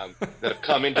that have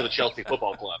come into the Chelsea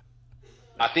Football Club.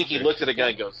 I think he looks at a guy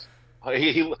and goes,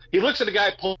 he looks at a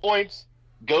guy, points,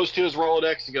 goes to his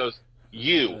Rolodex and goes,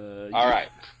 "You, all right."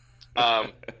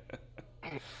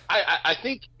 I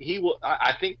think he will.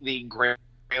 I think the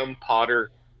Graham Potter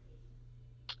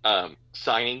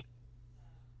signing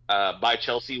by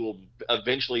Chelsea will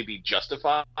eventually be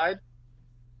justified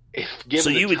if given so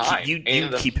you the would time. you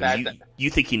keep him. You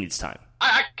think he needs time?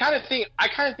 I kind of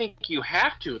think you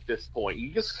have to at this point.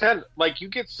 You just kind of you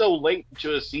get so late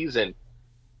to a season,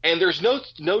 and there's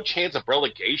no chance of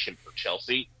relegation for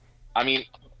Chelsea. I mean,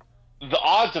 the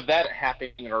odds of that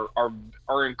happening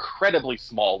are incredibly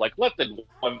small, like less than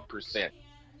 1%.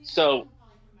 So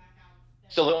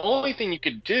the only thing you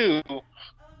could do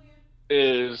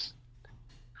is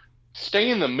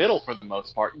stay in the middle for the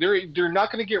most part. They're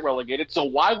not going to get relegated, so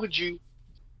why would you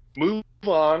move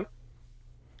on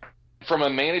from a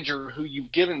manager who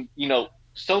you've given,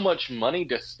 so much money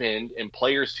to spend and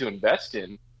players to invest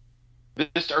in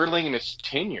this early in his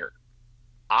tenure?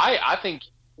 I think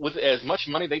with as much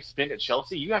money they spend at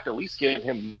Chelsea, you have to at least give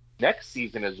him next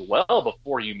season as well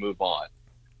before you move on,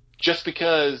 just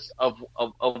because of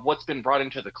what's been brought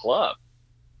into the club.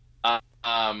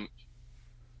 And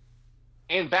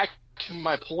back to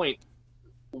my point,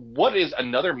 what is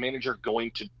another manager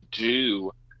going to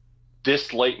do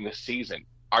this late in the season?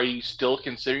 Are you still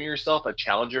considering yourself a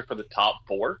challenger for the top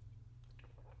four?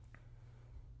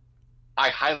 I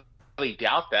highly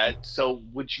doubt that. So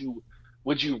would you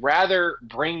rather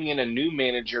bring in a new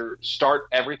manager, start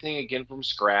everything again from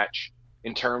scratch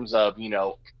in terms of,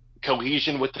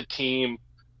 cohesion with the team,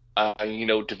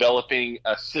 developing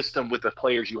a system with the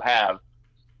players you have,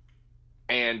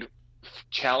 and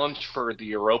challenge for the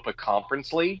Europa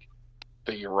Conference League,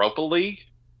 the Europa League?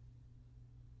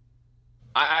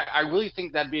 I really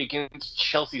think that'd be against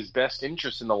Chelsea's best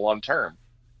interest in the long term.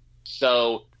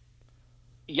 So,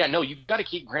 you've got to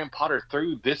keep Graham Potter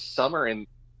through this summer and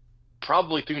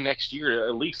probably through next year to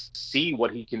at least see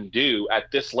what he can do at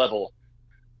this level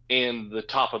in the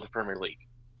top of the Premier League.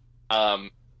 But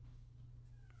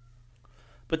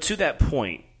to that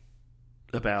point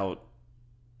about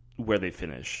where they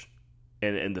finish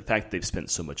and the fact that they've spent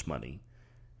so much money,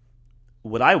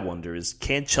 what I wonder is,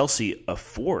 can Chelsea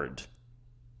afford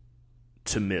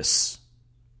to miss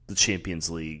the Champions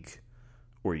League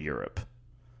or Europe?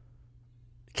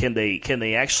 Can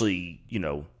they actually,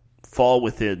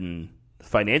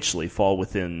 financially fall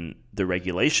within the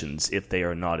regulations if they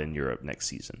are not in Europe next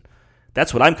season?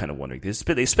 That's what I'm kind of wondering.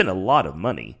 They spend a lot of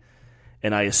money,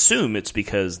 and I assume it's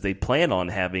because they plan on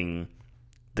having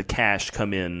the cash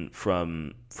come in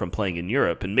from playing in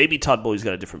Europe. And maybe Todd Bowley's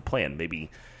got a different plan.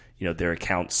 Maybe, their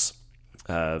accounts,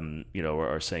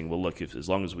 are saying, well, look, as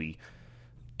long as we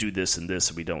do this and this,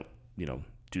 and we don't,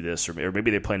 do this, or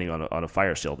maybe they're planning on a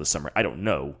fire sale this summer. I don't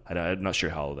know. I'm not sure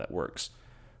how all that works.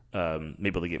 Maybe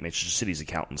they'll get Manchester City's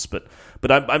accountants, but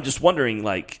I'm just wondering,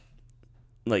 like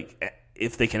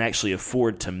if they can actually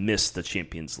afford to miss the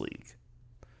Champions League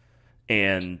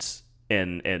and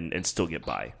still get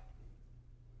by.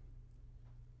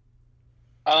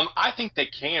 I think they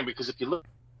can, because if you look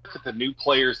at the new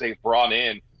players they've brought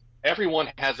in, everyone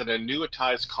has an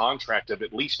annuitized contract of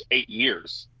at least 8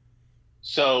 years.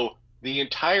 So the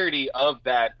entirety of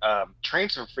that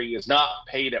transfer fee is not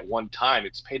paid at one time.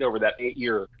 It's paid over that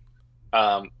 8-year,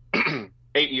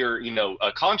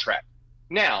 contract.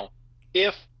 Now,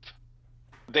 if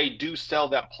they do sell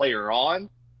that player on,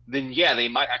 then they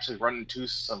might actually run into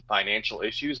some financial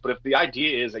issues. But if the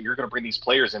idea is that you're going to bring these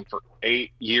players in for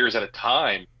 8 years at a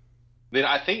time, then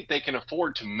I think they can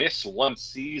afford to miss one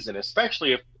season,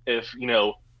 especially if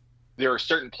there are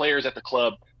certain players at the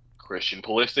club, Christian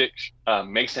Pulisic,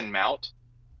 Mason Mount,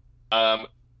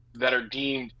 that are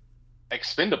deemed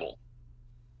expendable,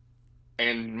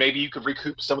 and maybe you could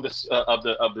recoup some of this of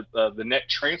the net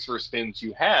transfer spends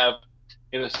you have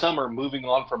in the summer, moving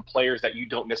on from players that you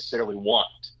don't necessarily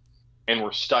want and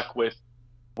were stuck with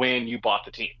when you bought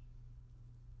the team.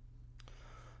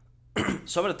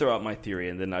 So I'm going to throw out my theory,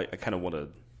 and then I kind of want to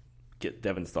get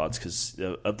Devin's thoughts, because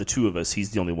of the two of us,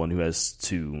 he's the only one who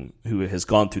has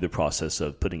gone through the process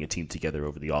of putting a team together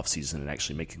over the offseason and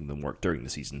actually making them work during the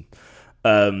season,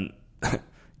 in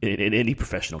any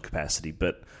professional capacity.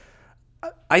 But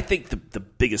I think the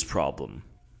biggest problem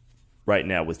right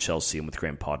now with Chelsea and with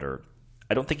Graham Potter,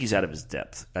 I don't think he's out of his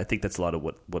depth. I think that's a lot of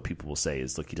what people will say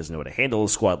is, look, he doesn't know how to handle a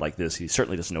squad like this. He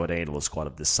certainly doesn't know how to handle a squad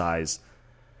of this size.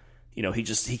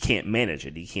 He can't manage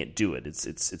it. He can't do it.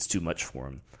 It's too much for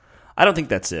him. I don't think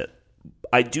that's it.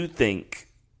 I do think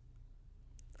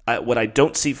what I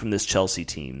don't see from this Chelsea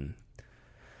team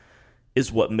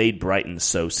is what made Brighton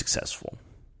so successful.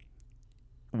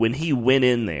 When he went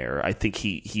in there, I think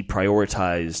he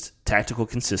prioritized tactical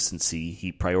consistency.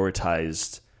 He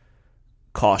prioritized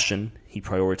caution. He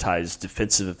prioritized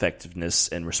defensive effectiveness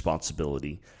and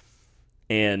responsibility.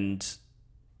 And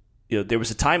there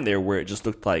was a time there where it just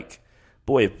looked like,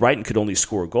 boy, if Brighton could only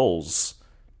score goals,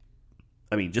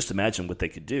 I mean, just imagine what they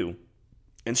could do.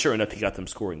 And sure enough, he got them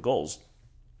scoring goals.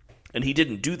 And he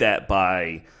didn't do that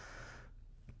by,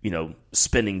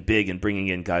 spending big and bringing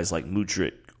in guys like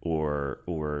Mudryk or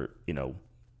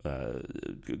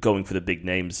going for the big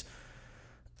names.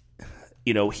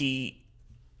 He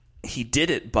did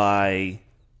it by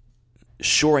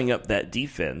shoring up that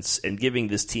defense and giving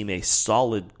this team a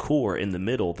solid core in the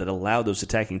middle that allowed those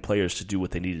attacking players to do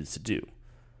what they needed to do.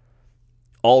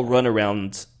 All run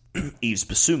around Yves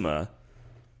Bissouma,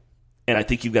 and I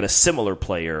think you've got a similar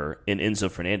player in Enzo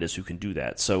Fernandez who can do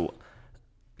that. So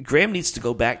Graham needs to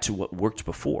go back to what worked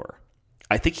before.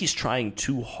 I think he's trying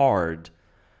too hard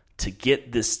to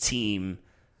get this team.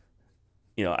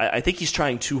 I think he's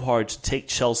trying too hard to take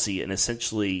Chelsea and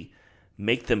essentially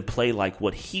make them play like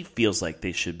what he feels like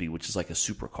they should be, which is like a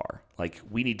supercar. Like,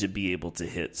 we need to be able to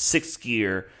hit sixth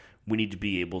gear. We need to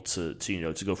be able to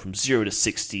go from 0 to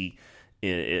 60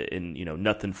 in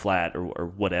nothing flat or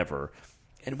whatever.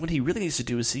 And what he really needs to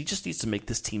do is he just needs to make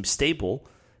this team stable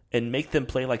and make them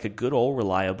play like a good old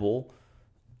reliable,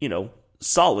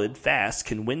 solid, fast,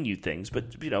 can win you things,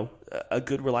 but a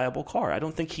good reliable car. I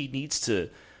don't think he needs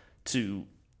to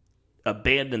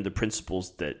abandon the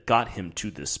principles that got him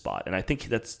to this spot. And I think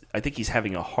he's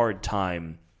having a hard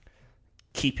time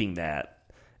keeping that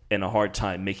and a hard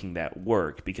time making that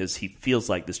work because he feels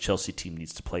like this Chelsea team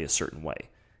needs to play a certain way.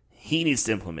 He needs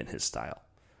to implement his style.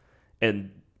 And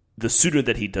the sooner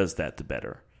that he does that, the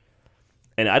better.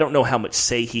 And I don't know how much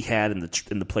say he had in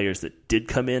the players that did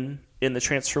come in the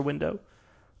transfer window.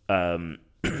 I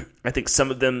think some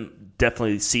of them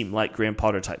definitely seem like Graham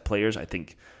Potter type players. I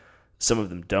think some of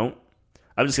them don't.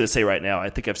 I'm just going to say right now, I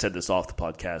think I've said this off the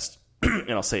podcast, and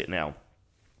I'll say it now.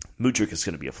 Mudryk is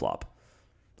going to be a flop.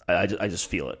 I just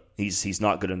feel it. He's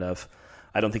not good enough.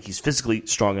 I don't think he's physically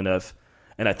strong enough.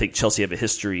 And I think Chelsea have a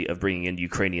history of bringing in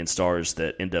Ukrainian stars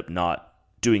that end up not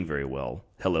doing very well.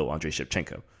 Hello, Andrei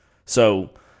Shevchenko. So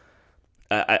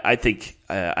I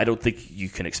don't think you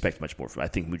can expect much more from him. I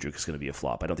think Mudryk is going to be a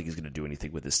flop. I don't think he's going to do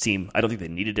anything with this team. I don't think they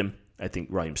needed him. I think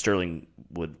Raheem Sterling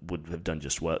would have done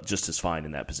just as fine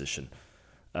in that position.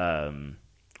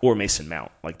 Or Mason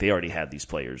Mount. Like, they already had these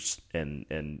players,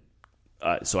 and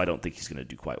so I don't think he's going to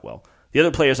do quite well. The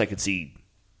other players I could see,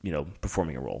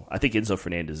 performing a role. I think Enzo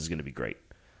Fernandez is going to be great.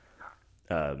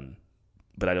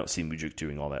 But I don't see Mudryk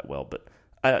doing all that well. But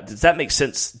does that make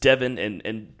sense, Devin?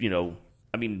 And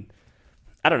I mean,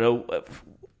 I don't know.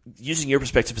 Using your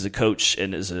perspective as a coach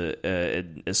and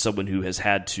as someone who has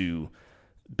had to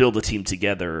build a team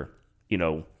together,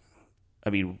 I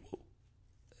mean,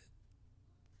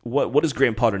 what does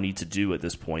Graham Potter need to do at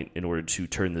this point in order to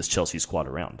turn this Chelsea squad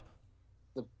around?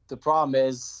 The problem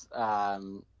is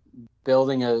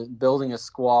building a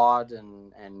squad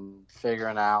and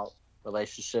figuring out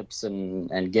relationships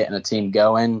and getting a team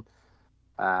going.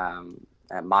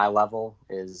 At my level,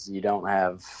 is you don't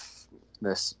have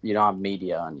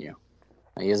media on you.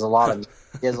 He has a lot of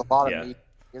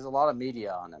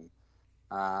media on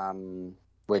him,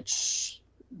 which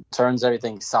turns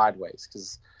everything sideways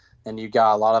because then you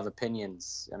got a lot of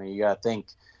opinions. I mean, you got to think,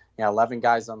 11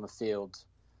 guys on the field.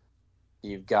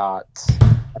 You've got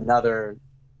another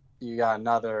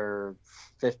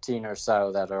 15 or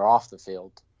so that are off the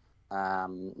field.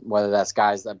 Whether that's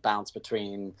guys that bounce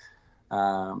between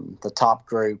the top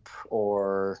group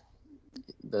or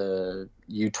the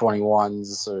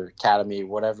U21s or academy,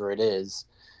 whatever it is,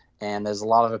 and there's a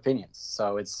lot of opinions.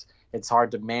 So it's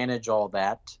hard to manage all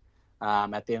that.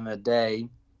 At the end of the day,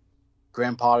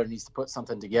 Graham Potter needs to put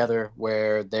something together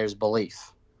where there's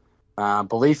belief.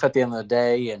 Belief at the end of the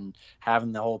day and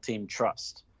having the whole team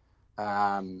trust.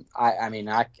 I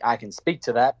can speak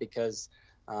to that because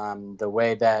the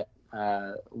way that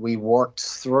we worked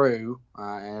through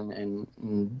and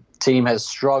team has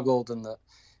struggled in the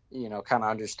kind of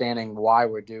understanding why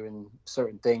we're doing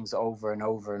certain things over and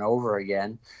over and over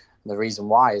again. And the reason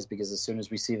why is because as soon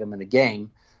as we see them in a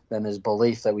game, then there's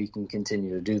belief that we can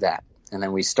continue to do that. And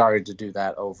then we started to do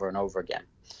that over and over again.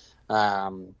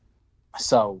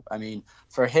 So, I mean,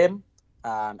 for him,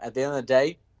 at the end of the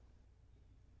day,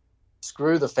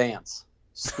 screw the fans.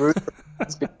 Screw the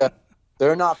fans because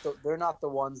They're not the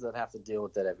ones that have to deal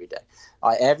with it every day.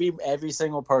 Every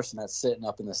single person that's sitting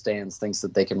up in the stands thinks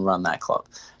that they can run that club.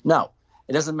 No,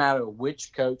 it doesn't matter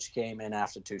which coach came in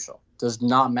after Tuchel. Does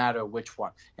not matter which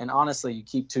one. And honestly, you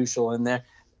keep Tuchel in there,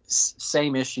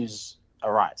 same issues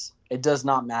arise. It does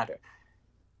not matter.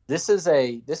 This is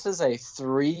a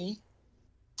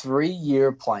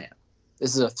 3-year plan.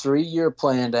 This is a 3-year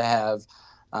plan to have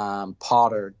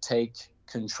Potter take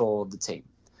control of the team.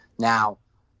 Now,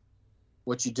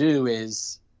 what you do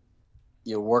is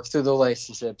you work through the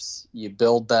relationships, you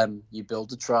build them, you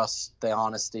build the trust, the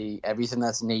honesty, everything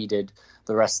that's needed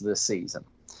the rest of the season.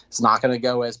 It's not going to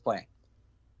go as planned.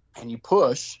 And you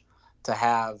push to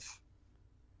have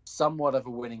somewhat of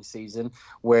a winning season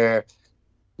where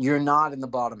you're not in the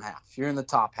bottom half. You're in the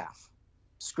top half.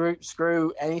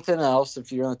 Screw anything else.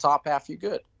 If you're in the top half, you're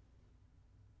good.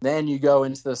 Then you go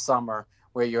into the summer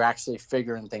where you're actually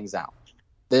figuring things out.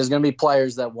 There's going to be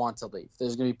players that want to leave.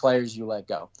 There's going to be players you let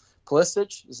go.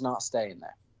 Pulisic is not staying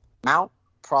there. Mount,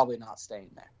 probably not staying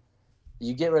there.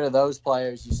 You get rid of those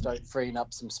players, you start freeing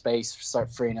up some space,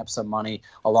 start freeing up some money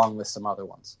along with some other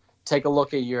ones. Take a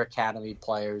look at your academy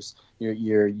players,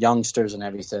 your youngsters and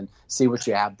everything. See what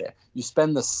you have there. You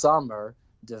spend the summer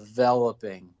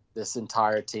developing this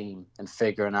entire team and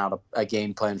figuring out a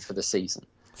game plan for the season.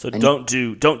 So don't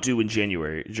do in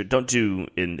January. Don't do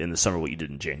in the summer what you did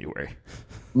in January.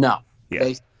 No,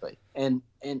 basically, and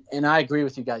I agree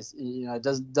with you guys. You know,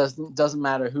 it doesn't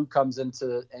matter who comes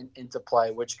into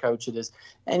play, which coach it is.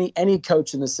 Any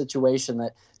coach in this situation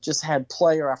that just had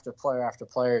player after player after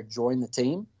player join the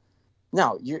team.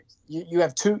 No, you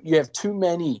have too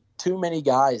many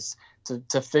guys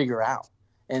to figure out,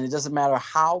 and it doesn't matter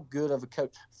how good of a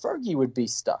coach. Fergie would be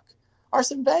stuck.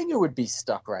 Arsene Wenger would be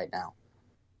stuck right now.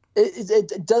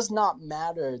 It does not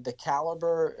matter the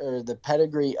caliber or the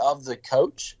pedigree of the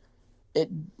coach.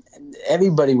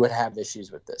 Everybody would have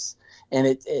issues with this, and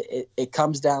it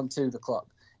comes down to the club.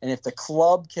 And if the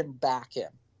club can back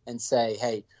him and say,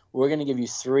 "Hey, we're going to give you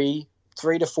 3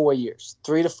 to 4 years,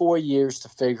 3 to 4 years to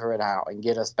figure it out and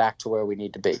get us back to where we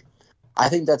need to be," I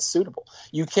think that's suitable.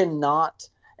 You cannot.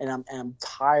 And I'm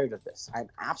tired of this. I'm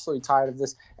absolutely tired of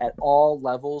this at all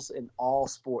levels in all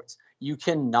sports. You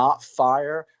cannot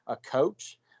fire a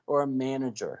coach or a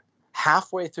manager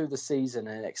halfway through the season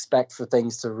and expect for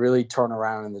things to really turn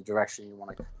around in the direction you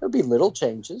want to go. There'll be little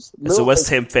changes. As a West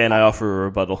Ham fan, I offer a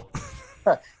rebuttal.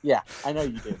 Yeah, I know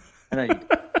you do.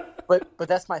 But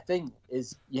that's my thing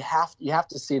is you have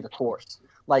to see the course.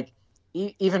 Like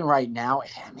even right now,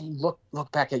 I mean,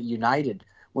 look back at United.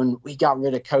 When we got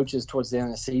rid of coaches towards the end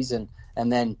of the season,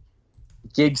 and then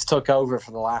Giggs took over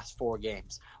for the last 4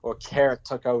 games, or Carrick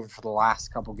took over for the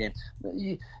last couple games.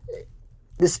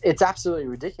 It's absolutely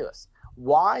ridiculous.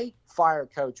 Why fire a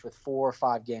coach with 4 or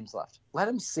 5 games left? Let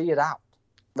him see it out.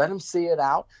 Let him see it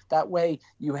out. That way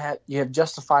you have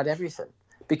justified everything.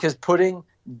 Because putting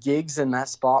Giggs in that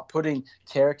spot, putting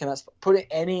Carrick in that spot, putting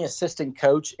any assistant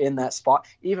coach in that spot,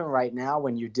 even right now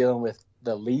when you're dealing with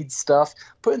the lead stuff,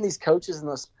 putting these coaches in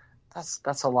this,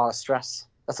 that's a lot of stress.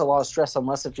 That's a lot of stress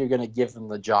unless if you're going to give them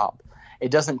the job.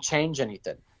 It doesn't change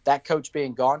anything. That coach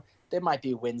being gone, there might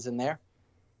be wins in there.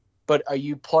 But are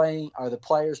the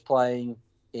players playing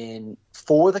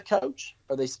for the coach?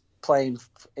 Or are they playing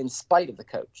in spite of the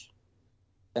coach?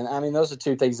 And I mean, those are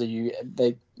two things that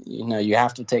you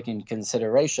have to take into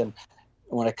consideration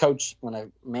when a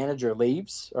manager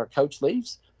leaves or a coach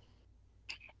leaves.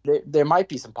 There might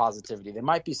be some positivity. There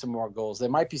might be some more goals. There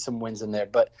might be some wins in there.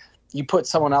 But you put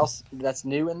someone else that's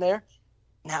new in there,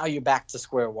 now you're back to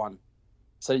square one.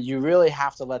 So you really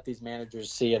have to let these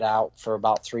managers see it out for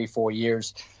about 3-4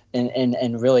 years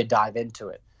and really dive into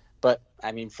it. But,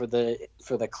 I mean, for the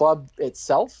club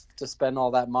itself to spend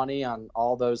all that money on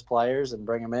all those players and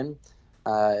bring them in,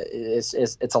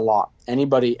 it's a lot.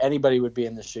 Anybody would be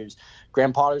in the shoes.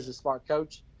 Graham Potter's a smart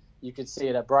coach. You could see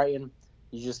it at Brighton.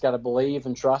 You just got to believe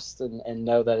and trust and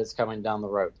know that it's coming down the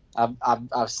road.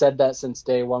 I've said that since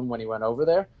day one when he went over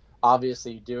there.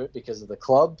 Obviously, you do it because of the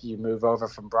club. You move over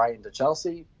from Brighton to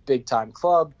Chelsea, big-time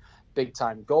club,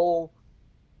 big-time goal.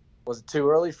 Was it too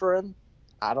early for him?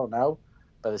 I don't know.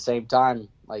 But at the same time,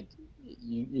 like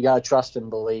you got to trust and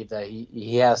believe that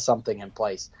he has something in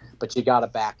place. But you got to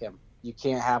back him. You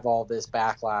can't have all this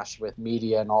backlash with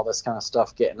media and all this kind of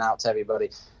stuff getting out to everybody.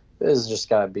 There's just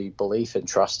got to be belief and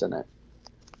trust in it.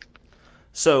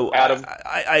 So Adam,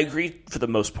 I agree for the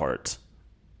most part,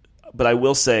 but I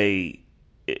will say,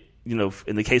 in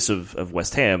the case of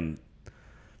West Ham,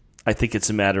 I think it's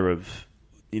a matter of,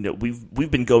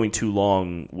 we've been going too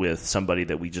long with somebody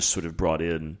that we just sort of brought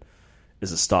in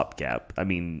as a stopgap. I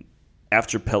mean,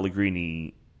 after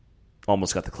Pellegrini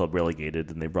almost got the club relegated,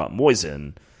 and they brought Moyes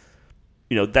in,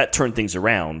 that turned things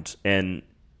around. And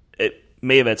it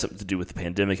may have had something to do with the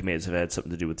pandemic. It may have had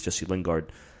something to do with Jesse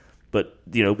Lingard. But,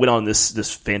 went on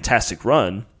this fantastic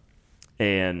run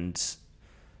and,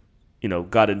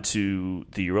 got into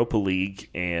the Europa League.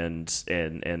 And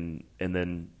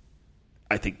then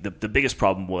I think the biggest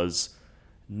problem was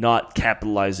not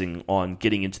capitalizing on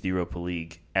getting into the Europa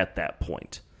League at that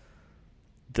point.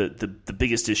 The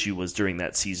biggest issue was during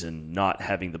that season not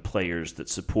having the players that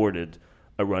supported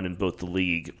a run in both the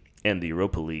league and the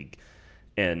Europa League,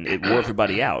 and it wore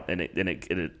everybody out, and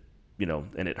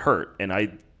it hurt. And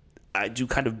I do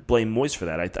kind of blame Moyes for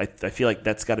that. I feel like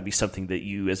that's got to be something that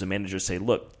you as a manager say,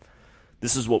 look,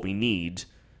 this is what we need.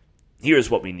 Here's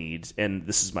what we need, and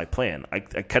this is my plan. I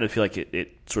kind of feel like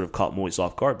it sort of caught Moyes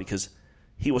off guard because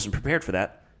he wasn't prepared for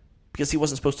that, because he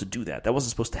wasn't supposed to do that. That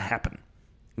wasn't supposed to happen.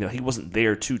 He wasn't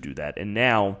there to do that. And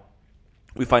now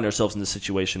we find ourselves in this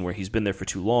situation where he's been there for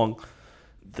too long.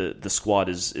 The squad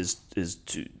is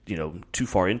too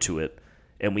far into it,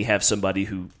 and we have somebody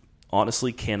who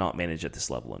honestly cannot manage at this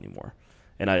level anymore.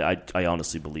 And I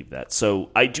honestly believe that. So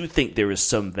I do think there is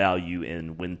some value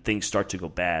in when things start to go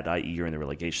bad, i.e. you're in the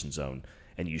relegation zone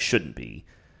and you shouldn't be,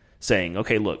 saying,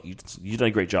 okay, look, you've done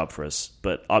a great job for us,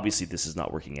 but obviously this is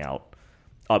not working out.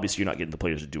 Obviously you're not getting the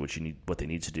players to do what they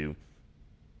need to do.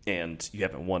 And you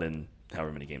haven't won in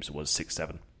however many games it was, 6,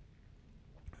 7.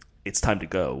 It's time to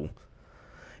go.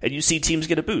 And you see teams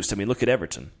get a boost. I mean, look at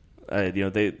Everton.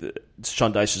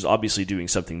 Sean Dyche is obviously doing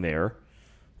something there.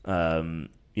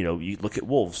 You look at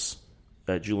Wolves.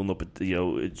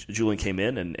 Julian came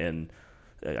in and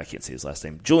I can't say his last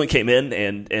name. Julian came in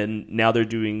and now they're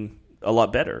doing a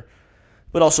lot better.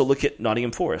 But also look at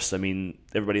Nottingham Forest. I mean,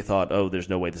 everybody thought, oh, there's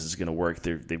no way this is going to work.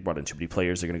 They brought in too many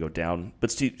players. They're going to go down.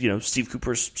 But Steve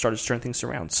Cooper started to turn things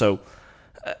around. So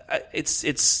it's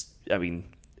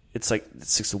like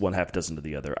 6 to 1, half a dozen to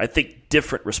the other. I think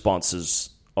different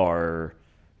responses are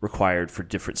required for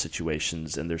different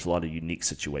situations, and there's a lot of unique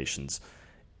situations.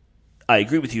 I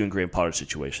agree with you in Graham Potter's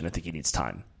situation. I think he needs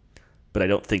time. But I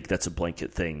don't think that's a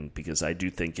blanket thing, because I do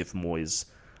think if Moyes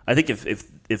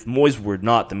were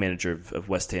not the manager of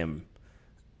West Ham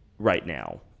right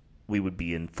now, we would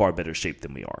be in far better shape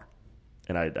than we are.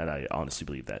 And I honestly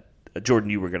believe that. Jordan,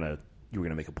 you were gonna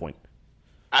make a point.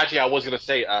 Actually, I was gonna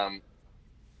say,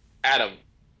 Adam,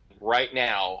 right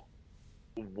now,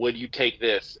 would you take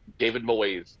this David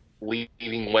Moyes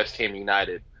leaving West Ham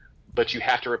United, but you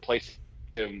have to replace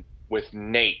him with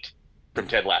Nate from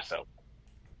Ted Lasso?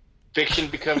 Fiction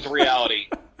becomes reality.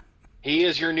 He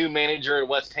is your new manager at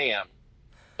West Ham,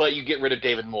 but you get rid of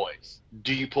David Moyes.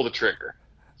 Do you pull the trigger?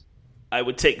 I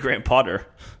would take Graham Potter.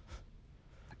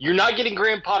 You're not getting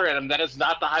Graham Potter, Adam. That is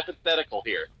not the hypothetical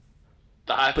here.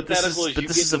 The hypothetical is you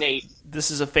get Nate.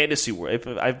 This is a fantasy world.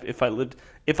 If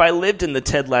I lived in the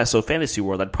Ted Lasso fantasy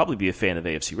world, I'd probably be a fan of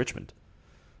AFC Richmond.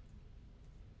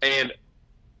 And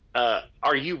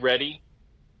are you ready,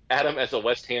 Adam, as a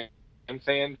West Ham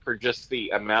fan, for just the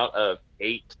amount of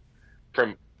hate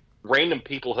from random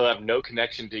people who have no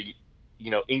connection to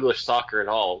English soccer at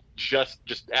all, just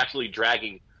actually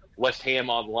dragging West Ham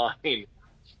online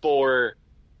for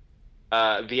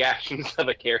the actions of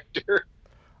a character?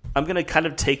 I'm going to kind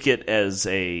of take it as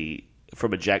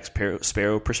from a Jack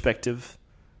Sparrow perspective.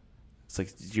 It's like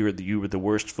you were the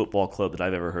worst football club that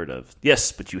I've ever heard of.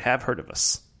 Yes, but you have heard of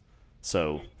us.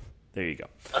 So there you go.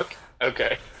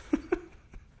 Okay.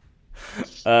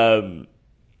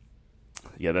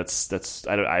 Yeah, that's.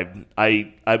 I'm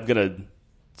gonna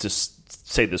just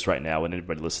say this right now, and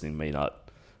anybody listening may not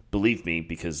believe me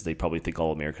because they probably think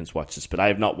all Americans watch this, but I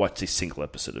have not watched a single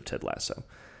episode of Ted Lasso.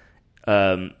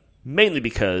 Mainly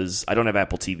because I don't have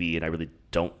Apple TV and I really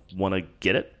don't want to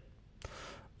get it.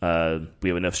 We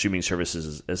have enough streaming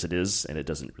services as it is, and it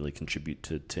doesn't really contribute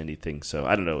to anything. So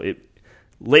I don't know.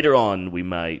 Later on, we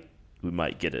might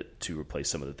get it to replace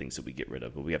some of the things that we get rid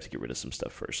of, but we have to get rid of some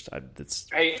stuff first.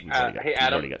 Hey, Adam. We've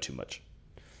already got too much.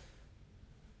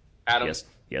 Adam.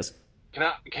 Yes.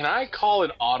 Can I call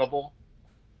an audible?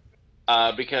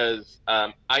 Because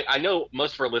I know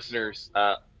most of our listeners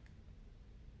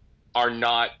are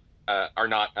not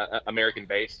American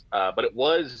based, but it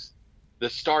was the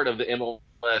start of the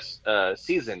MLS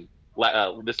season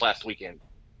this last weekend,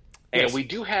 and yes. we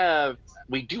do have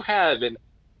an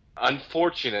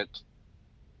unfortunate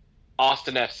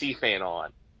Austin FC fan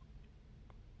on,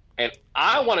 and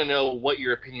I want to know what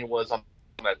your opinion was on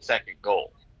that second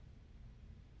goal.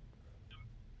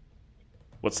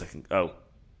 What second? Oh,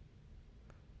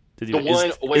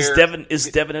 is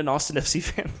Devin an Austin FC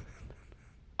fan?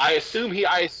 I assume he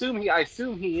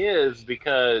is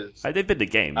because They've been to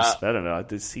games. I don't know.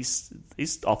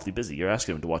 He's awfully busy. You're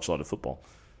asking him to watch a lot of football.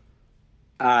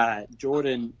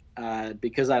 Jordan,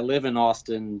 because I live in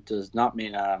Austin does not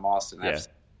mean I'm Austin. Yeah.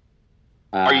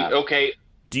 Are you okay?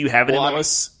 Do you have an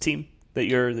MLS team that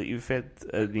you've had?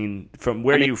 I mean, from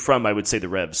where you're from, I would say the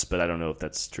Revs, but I don't know if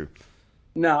that's true.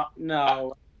 No.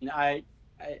 I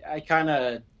kind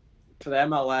of, for the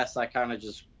MLS, I kind of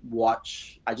just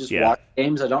watch. I just watch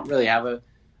games. I don't really have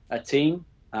a team.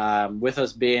 With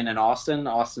us being in Austin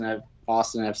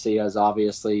FC is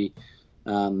obviously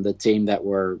the team that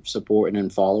we're supporting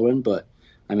and following. But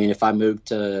I mean, if I move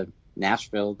to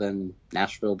Nashville, then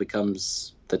Nashville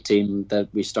becomes the team that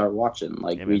we start watching.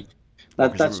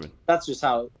 That's just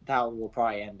how it will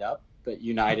probably end up. But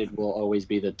United will always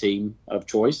be the team of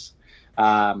choice.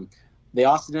 The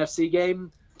Austin FC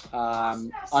game.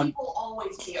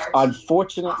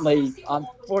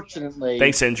 Unfortunately.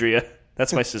 Thanks, Andrea.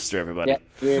 That's my sister, everybody.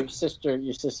 Yeah, your sister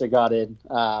got in.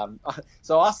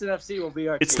 So Austin FC will be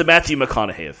our It's team. the Matthew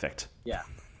McConaughey effect. Yeah.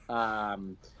 I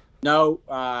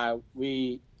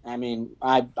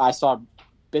saw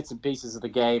bits and pieces of the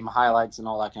game, highlights and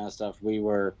all that kind of stuff. We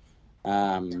were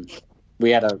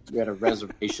we had a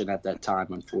reservation at that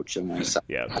time, unfortunately. So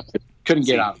couldn't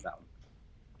get out of that one.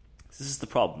 This is the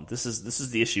problem. This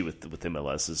is the issue with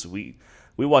MLS is we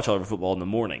watch all of our football in the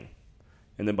morning,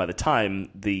 and then by the time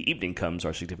the evening comes,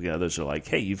 our significant others are like,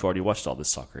 "Hey, you've already watched all this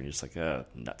soccer," and you're just like,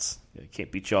 "Nuts! I can't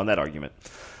beat you on that argument."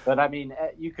 But I mean,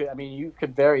 you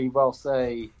could very well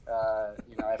say,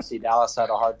 FC Dallas had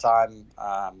a hard time.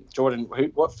 Jordan,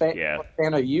 what fan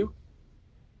are you?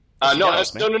 No.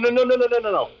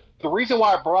 The reason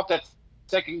why I brought up that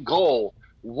second goal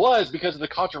was because of the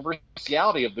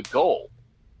controversiality of the goal.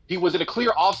 He was in a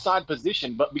clear offside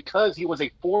position, but because he was a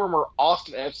former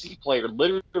Austin FC player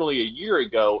literally a year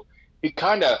ago, he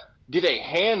kind of did a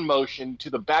hand motion to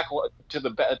the back to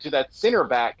that center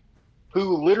back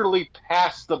who literally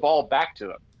passed the ball back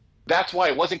to him. That's why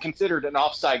it wasn't considered an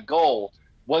offside goal,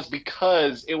 was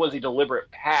because it was a deliberate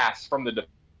pass from the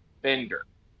defender.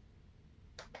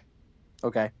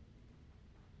 Okay.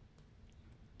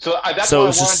 So it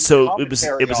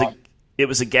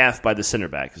was a gaffe by the center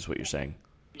back, is what you're saying.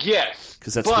 Yes,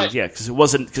 because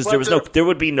there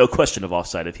would be no question of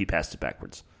offside if he passed it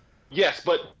backwards. Yes,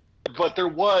 but there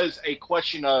was a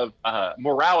question of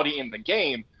morality in the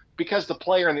game because the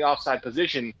player in the offside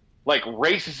position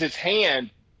raises his hand,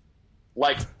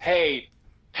 "Hey,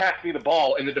 pass me the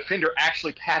ball," and the defender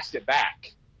actually passed it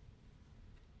back,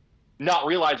 not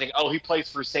realizing, he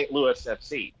plays for St. Louis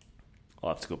FC. I'll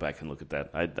have to go back and look at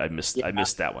that. I missed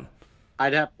that one.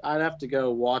 I'd have to go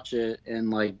watch it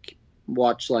and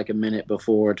watch a minute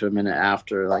before to a minute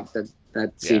after.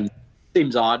 That seems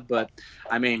odd, but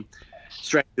I mean,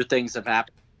 stranger things have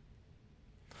happened.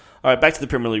 All right, back to the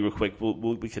Premier League real quick.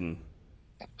 We can.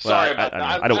 Sorry about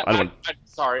that.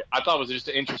 Sorry, I thought it was just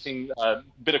an interesting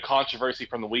bit of controversy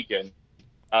from the weekend.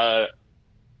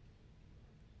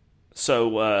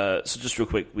 So just real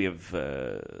quick, we have.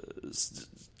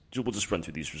 We'll just run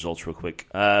through these results real quick.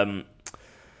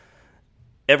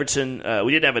 Everton,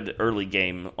 we didn't have an early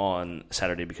game on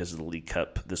Saturday because of the League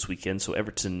Cup this weekend. So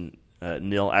Everton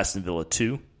 0, Aston Villa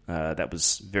 2. That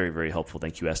was very, very helpful.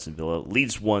 Thank you, Aston Villa.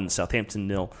 Leeds 1, Southampton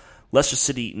 0. Leicester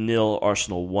City 0,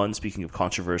 Arsenal 1. Speaking of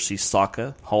controversy,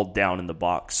 Saka hauled down in the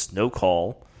box. No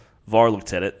call. VAR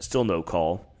looked at it. Still no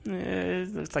call.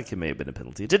 It looks like it may have been a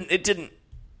penalty. It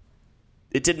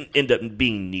didn't end up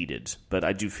being needed, but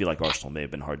I do feel like Arsenal may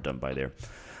have been hard done by there.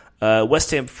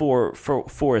 West Ham 4,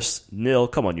 Forest 0.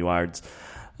 Come on, you Irons.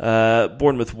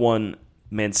 Bournemouth 1,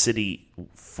 Man City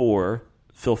 4.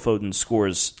 Phil Foden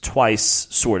scores twice,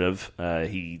 sort of.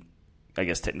 He, I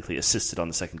guess, technically assisted on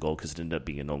the second goal because it ended up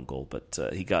being an own goal, but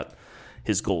he got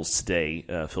his goals today.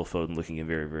 Phil Foden looking in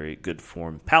very, very good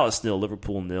form. Palace 0,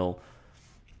 Liverpool 0.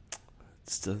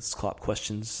 Klopp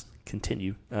questions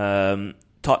continue.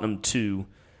 Tottenham 2,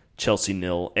 Chelsea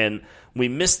 0. And we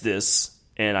missed this.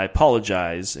 And I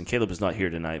apologize, and Caleb is not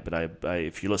here tonight, but I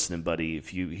if you're listening, buddy,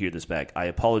 if you hear this back, I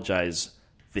apologize.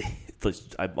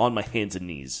 I'm on my hands and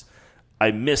knees. I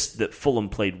missed that Fulham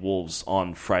played Wolves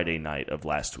on Friday night of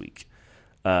last week.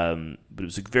 But it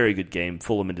was a very good game.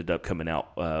 Fulham ended up coming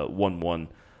out 1-1,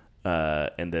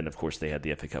 and then, of course, they had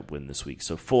the FA Cup win this week.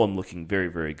 So Fulham looking very,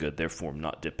 very good. Their form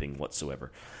not dipping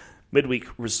whatsoever. Midweek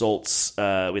results, we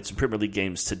had some Premier League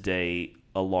games today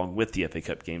along with the FA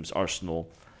Cup games. Arsenal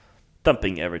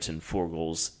thumping Everton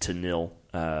 4-0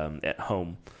 at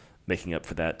home, making up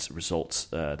for that result.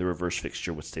 The reverse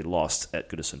fixture, which they lost at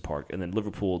Goodison Park. And then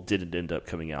Liverpool didn't end up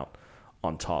coming out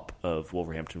on top of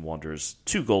Wolverhampton Wanderers,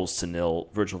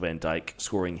 2-0. Virgil van Dijk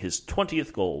scoring his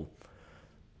 20th goal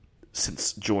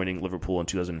since joining Liverpool in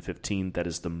 2015. That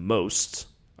is the most,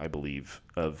 I believe,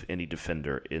 of any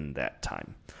defender in that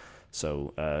time.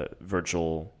 So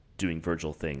Virgil doing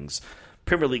Virgil things.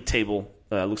 Premier League table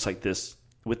looks like this.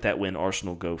 With that win,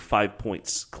 Arsenal go 5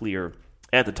 points clear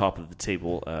at the top of the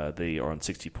table. They are on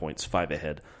 60 points, 5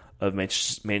 ahead of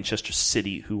Manchester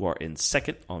City, who are in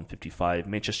second on 55.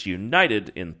 Manchester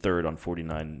United in third on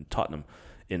 49. Tottenham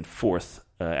in fourth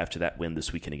after that win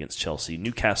this weekend against Chelsea.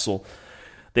 Newcastle,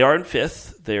 they are in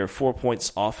fifth. They're 4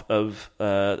 points off of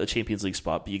the Champions League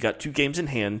spot, but you got 2 games in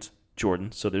hand,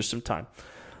 Jordan, so there's some time.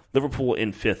 Liverpool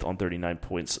in fifth on 39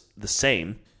 points, the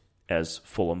same as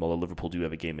Fulham, although Liverpool do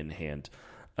have a game in hand.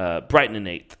 Brighton in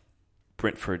eighth,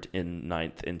 Brentford in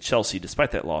ninth, and Chelsea,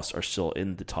 despite that loss, are still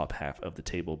in the top half of the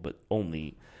table, but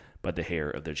only by the hair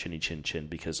of their chinny chin chin,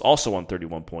 because also on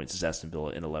 31 points is Aston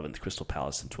Villa in 11th, Crystal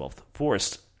Palace in 12th,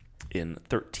 Forest in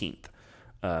 13th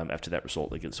after that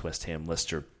result against West Ham.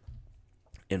 Leicester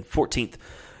in 14th,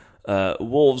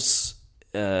 Wolves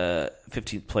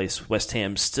 15th place. West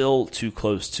Ham still too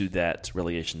close to that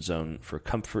relegation zone for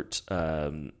comfort.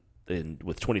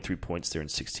 With 23 points, they're in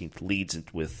 16th. Leeds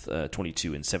with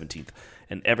 22 and 17th.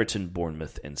 And Everton,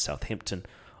 Bournemouth, and Southampton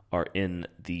are in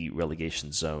the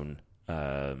relegation zone.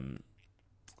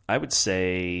 I would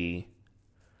say,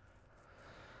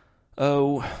 I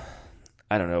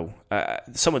don't know.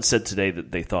 Someone said today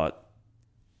that they thought,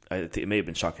 I think it may have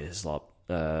been Shaka Hislop.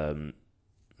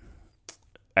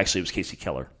 Actually, it was Casey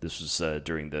Keller. This was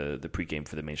during the pregame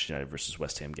for the Manchester United versus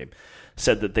West Ham game.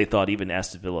 Said that they thought even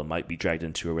Aston Villa might be dragged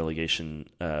into a relegation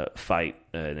fight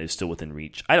and is still within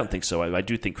reach. I don't think so. I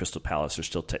do think Crystal Palace are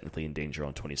still technically in danger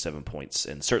on 27 points,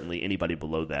 and certainly anybody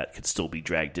below that could still be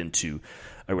dragged into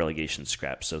a relegation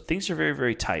scrap. So things are very,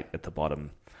 very tight at the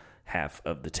bottom half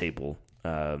of the table.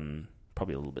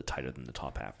 Probably a little bit tighter than the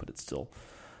top half, but it's still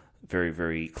very,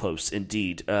 very close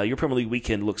indeed. Your Premier League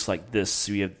weekend looks like this.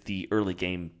 So you have the early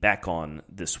game back on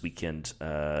this weekend,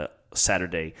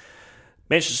 Saturday.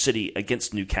 Manchester City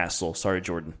against Newcastle. Sorry,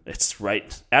 Jordan. It's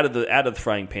right out of the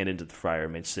frying pan into the fryer.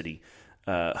 Manchester City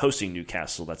hosting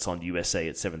Newcastle. That's on USA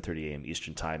at 7:30 a.m.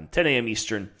 Eastern Time. 10 a.m.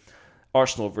 Eastern.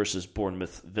 Arsenal versus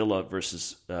Bournemouth. Villa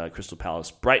versus Crystal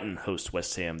Palace. Brighton hosts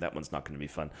West Ham. That one's not going to be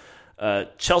fun.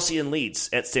 Chelsea and Leeds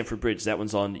at Stamford Bridge. That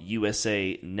one's on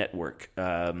USA Network.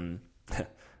 Some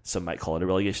might call it a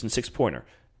relegation 6-pointer.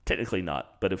 Technically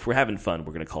not, but if we're having fun,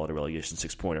 we're going to call it a relegation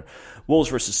 6-pointer. Wolves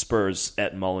versus Spurs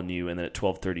at Molineux, and then at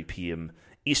 12:30 p.m.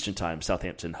 Eastern Time,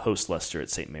 Southampton hosts Leicester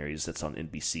at St. Mary's. That's on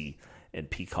NBC and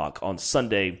Peacock. On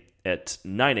Sunday at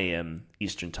 9 a.m.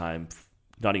 Eastern Time,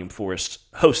 Nottingham Forest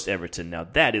hosts Everton. Now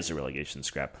that is a relegation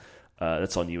scrap.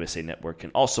 That's on USA Network,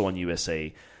 and also on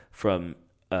USA from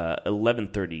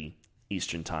 11:30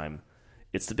 Eastern Time.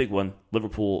 It's the big one,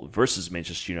 Liverpool versus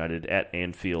Manchester United at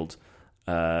Anfield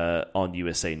on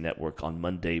USA Network on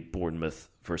Monday. Bournemouth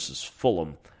versus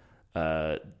Fulham,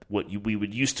 what we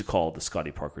would used to call the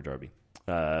Scotty Parker Derby.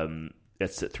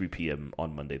 That's at 3 p.m.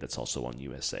 on Monday. That's also on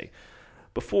USA.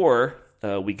 Before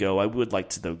we go, I would like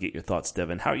to, though, get your thoughts,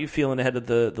 Devin. How are you feeling ahead of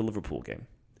the Liverpool game?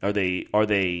 Are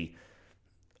they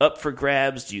up for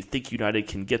grabs? Do you think United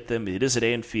can get them? It is at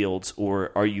Anfield.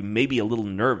 Or are you maybe a little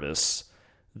nervous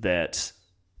that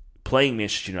playing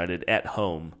Manchester United at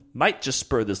home might just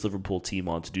spur this Liverpool team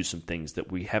on to do some things that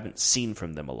we haven't seen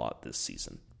from them a lot this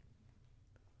season?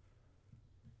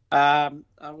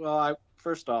 Well,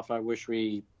 first off, I wish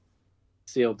we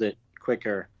sealed it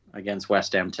quicker against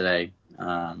West Ham today,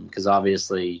 because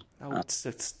obviously...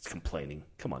 it's complaining.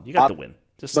 Come on, you got the win.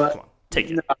 Come on, take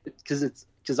it.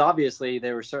 Because obviously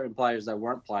there were certain players that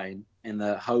weren't playing in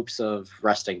the hopes of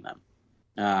resting them.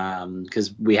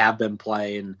 Because we have been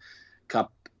playing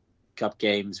cup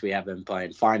games, we have been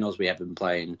playing finals, we have been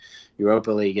playing Europa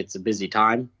League. It's a busy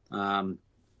time.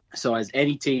 So as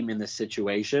any team in this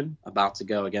situation about to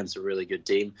go against a really good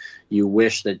team, you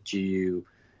wish that you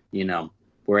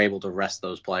were able to rest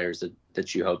those players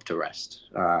that you hope to rest.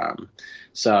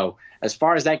 So as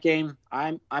far as that game,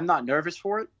 I'm not nervous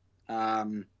for it.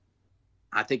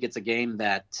 I think it's a game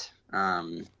that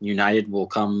United will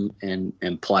come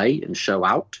and play and show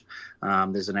out.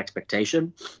 There's an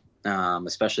expectation,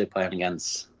 especially playing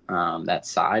against that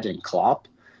side and Klopp.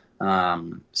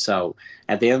 So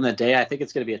at the end of the day, I think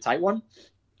it's going to be a tight one.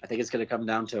 I think it's going to come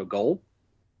down to a goal.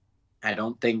 I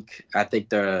think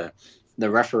the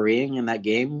refereeing in that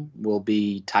game will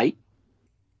be tight,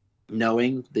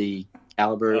 knowing the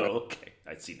caliber. Oh, okay.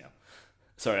 I see now.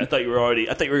 Sorry, I thought you were already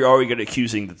going to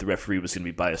accusing that the referee was going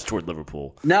to be biased toward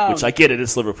Liverpool. No, which I get it,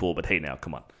 it's Liverpool, but hey, now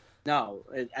come on. No,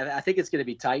 I think it's going to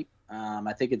be tight.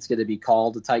 I think it's going to be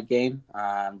called a tight game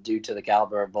due to the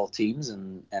caliber of both teams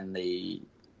and the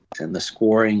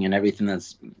scoring and everything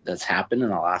that's happened in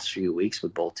the last few weeks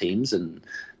with both teams and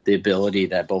the ability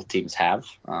that both teams have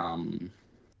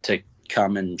to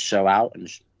come and show out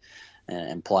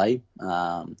and play.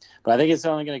 But I think it's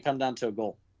only going to come down to a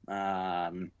goal.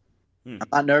 I'm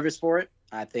not nervous for it.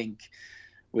 I think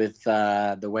with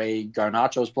the way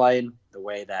Garnacho's playing, the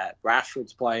way that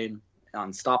Rashford's playing,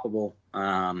 unstoppable,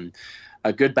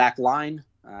 a good back line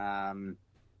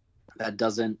that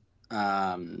doesn't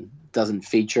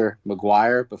feature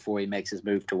Maguire before he makes his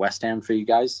move to West Ham for you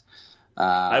guys.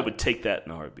 I would take that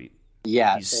in a heartbeat.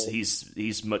 Yeah,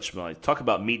 he's much more. Talk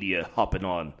about media hopping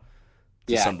on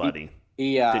to somebody.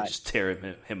 They just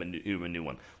tear him a new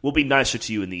one. We'll be nicer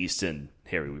to you in the East End,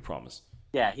 Harry. We promise.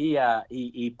 Yeah,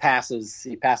 he passes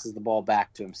the ball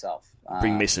back to himself.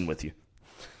 Bring Mason with you.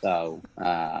 So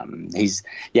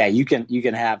you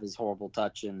can have his horrible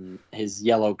touch and his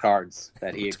yellow cards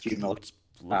that he accumulated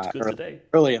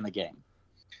early in the game.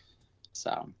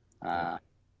 So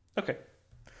okay.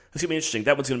 It's going to be interesting.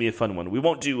 That one's going to be a fun one. We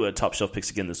won't do top shelf picks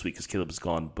again this week because Caleb is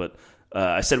gone, but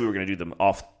I said we were going to do them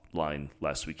offline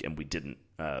last week, and we didn't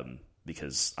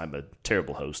because I'm a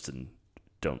terrible host and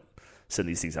don't send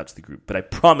these things out to the group. But I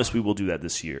promise we will do that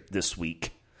this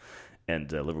week,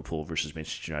 and Liverpool versus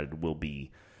Manchester United will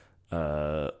be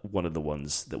one of the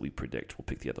ones that we predict. We'll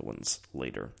pick the other ones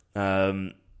later.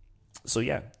 So,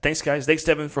 yeah. Thanks, guys. Thanks,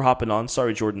 Devin, for hopping on.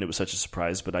 Sorry, Jordan, it was such a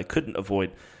surprise, but I couldn't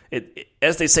avoid it.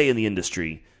 As they say in the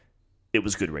industry, it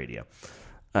was good radio.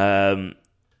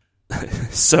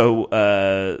 So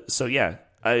yeah.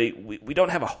 We don't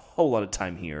have a whole lot of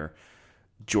time here,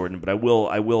 Jordan, but I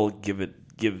will give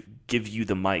you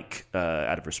the mic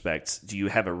out of respect. Do you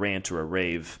have a rant or a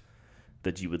rave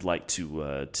that you would like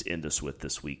to end us with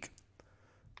this week?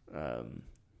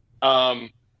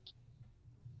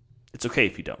 It's okay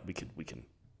if you don't. We can.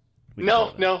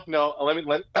 No.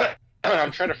 Let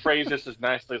I'm trying to phrase this as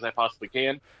nicely as I possibly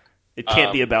can. It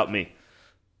can't be about me.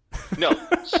 No,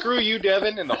 screw you,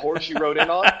 Devin, and the horse you rode in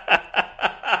on.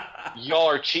 Y'all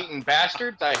are cheating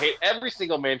bastards. I hate every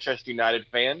single Manchester United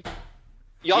fan.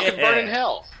 Y'all can burn in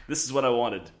hell. This is what I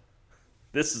wanted.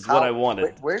 What I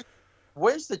wanted.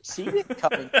 Where's the cheating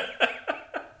coming?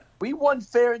 We won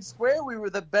fair and square. We were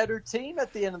the better team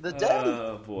at the end of the day.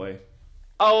 Oh, boy.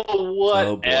 Oh,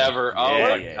 whatever. Oh,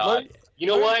 my God. You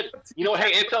know what?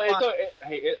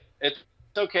 Hey, it's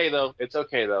okay though. It's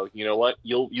okay though. You know what?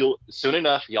 You'll soon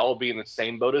enough. Y'all will be in the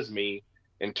same boat as me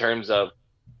in terms of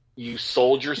you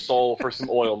sold your soul for some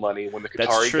oil money when the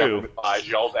Qatari government buys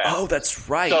y'all back. Oh, that's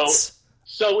right.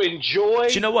 So enjoy.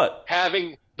 But you know what?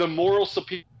 Having the moral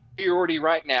superiority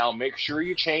right now. Make sure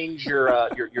you change your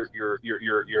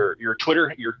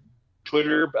Twitter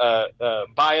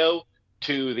bio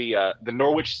to the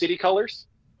Norwich City colors.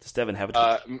 Does Devin have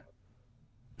a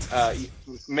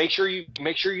make sure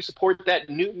you support that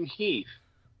Newton Heath,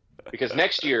 because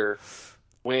next year,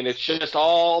 when it's just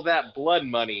all that blood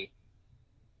money,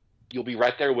 you'll be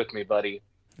right there with me, buddy.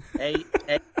 Hey,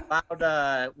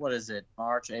 about what is it?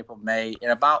 March, April, May.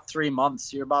 In about 3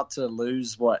 months, you're about to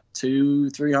lose what,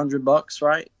 $200-300,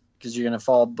 right? Because you're going to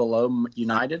fall below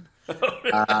United. No.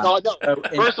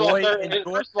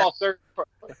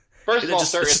 First of all,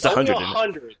 sir, it's only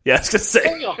 100. Yeah, I was going to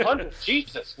say. Only 100.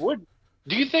 Jesus,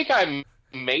 do you think I'm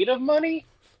made of money?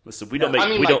 Listen, we don't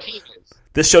make.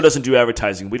 This show doesn't do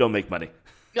advertising. We don't make money.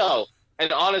 No,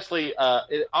 and honestly,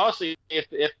 if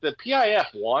the PIF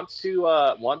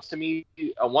wants me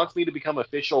to become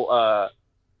official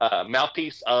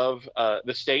mouthpiece of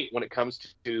the state when it comes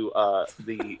to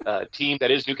the team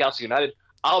that is Newcastle United,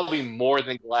 I'll be more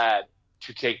than glad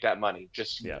to take that money.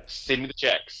 Just send me the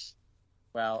checks.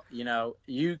 Well,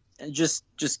 you just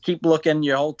keep looking.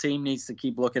 Your whole team needs to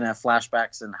keep looking at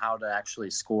flashbacks and how to actually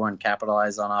score and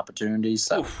capitalize on opportunities.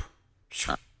 So,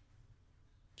 shots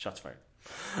fired.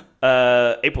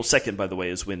 April 2nd, by the way,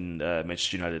 is when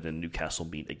Manchester United and Newcastle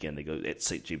meet again. They go at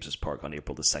St. James's Park on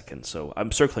April the 2nd. So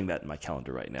I'm circling that in my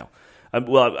calendar right now.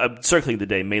 I'm circling the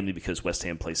day mainly because West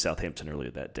Ham plays Southampton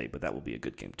earlier that day, but that will be a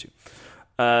good game too.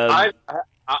 I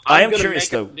am curious,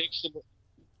 though.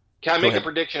 Can I make a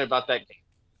prediction about that game?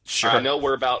 Sure. I know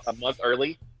we're about a month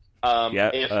early.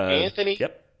 If Anthony,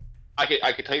 I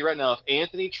could tell you right now, if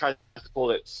Anthony tries to pull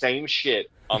that same shit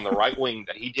on the right wing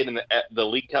that he did in the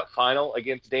League Cup final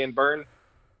against Dan Burn,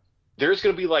 there's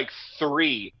going to be like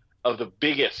 3 of the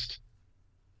biggest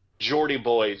Geordie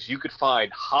boys you could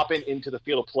find hopping into the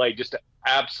field of play just to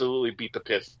absolutely beat the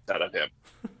piss out of him.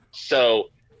 So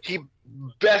he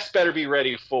better be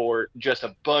ready for just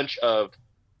a bunch of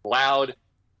loud,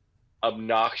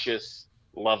 obnoxious,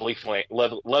 lovely fans,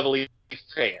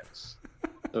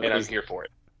 and I'm here for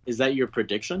it. Is that your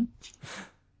prediction?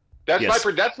 That's Yes.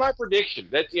 that's my prediction.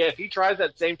 If he tries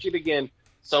that same shit again,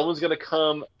 someone's gonna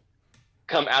come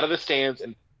out of the stands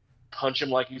and punch him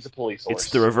like he's a police horse.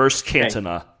 It's the reverse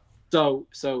Cantona.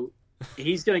 So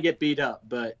he's gonna get beat up,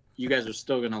 but you guys are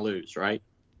still gonna lose, right?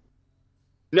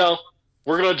 No,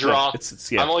 we're gonna draw. Yeah,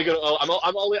 it's yeah. I'm only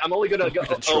gonna go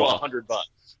Draw. $100.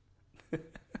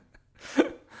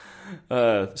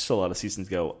 Still a lot of seasons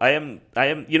to go. I am.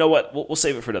 You know what? We'll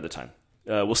save it for another time.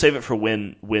 We'll save it for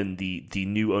when the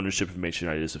new ownership of Manchester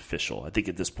United is official. I think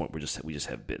at this point we just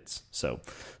have bids. So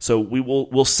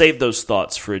we'll save those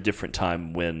thoughts for a different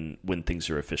time when things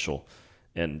are official,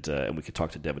 and we could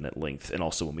talk to Devin at length, and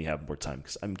also when we have more time,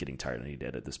 because I'm getting tired. I need to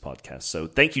edit this podcast. So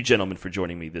thank you, gentlemen, for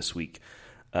joining me this week.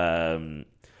 Caleb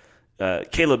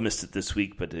missed it this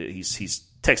week, but he's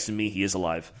texting me. He is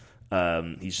alive.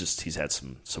 He's had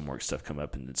some work stuff come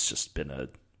up, and it's just been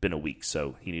a week,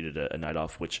 so he needed a night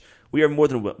off, which we are more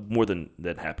than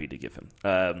happy to give him.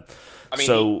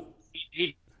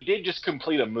 He did just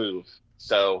complete a move,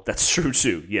 so that's true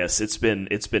too. Yes, it's been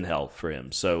hell for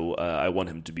him. So I want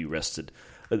him to be rested.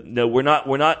 No, we're not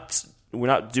at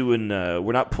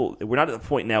the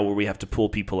point now where we have to pull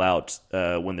people out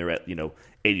when they're at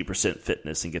 80%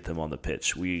 fitness and get them on the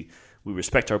pitch. We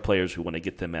respect our players. We want to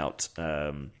get them out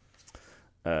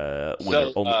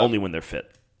only when they're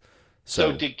fit.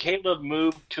 So did Caleb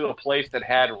move to a place that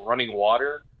had running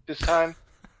water this time?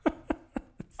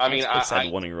 I mean, I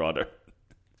had running water.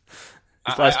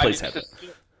 This last place had it.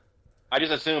 I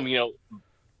just assume,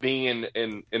 being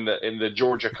in the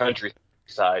Georgia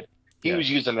countryside, he was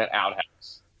using that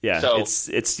outhouse. Yeah, so,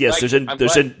 it's yes.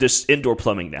 There's indoor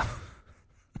plumbing now.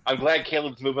 I'm glad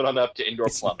Caleb's moving on up to indoor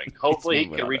plumbing. Hopefully, he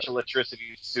can reach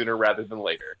electricity sooner rather than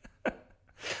later.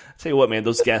 Tell you what, man,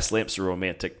 those gas lamps are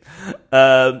romantic.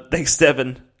 Thanks,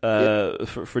 Devin,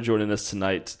 for joining us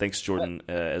tonight. Thanks, Jordan,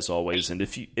 as always. And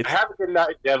if have a good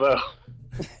night, Devo.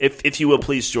 If you will,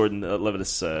 please, Jordan, let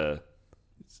us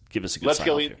give us a good sign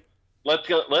off here.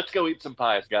 Let's go eat some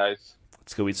pies, guys.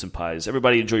 Let's go eat some pies.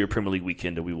 Everybody, enjoy your Premier League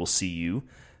weekend, and we will see you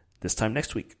this time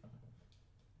next week.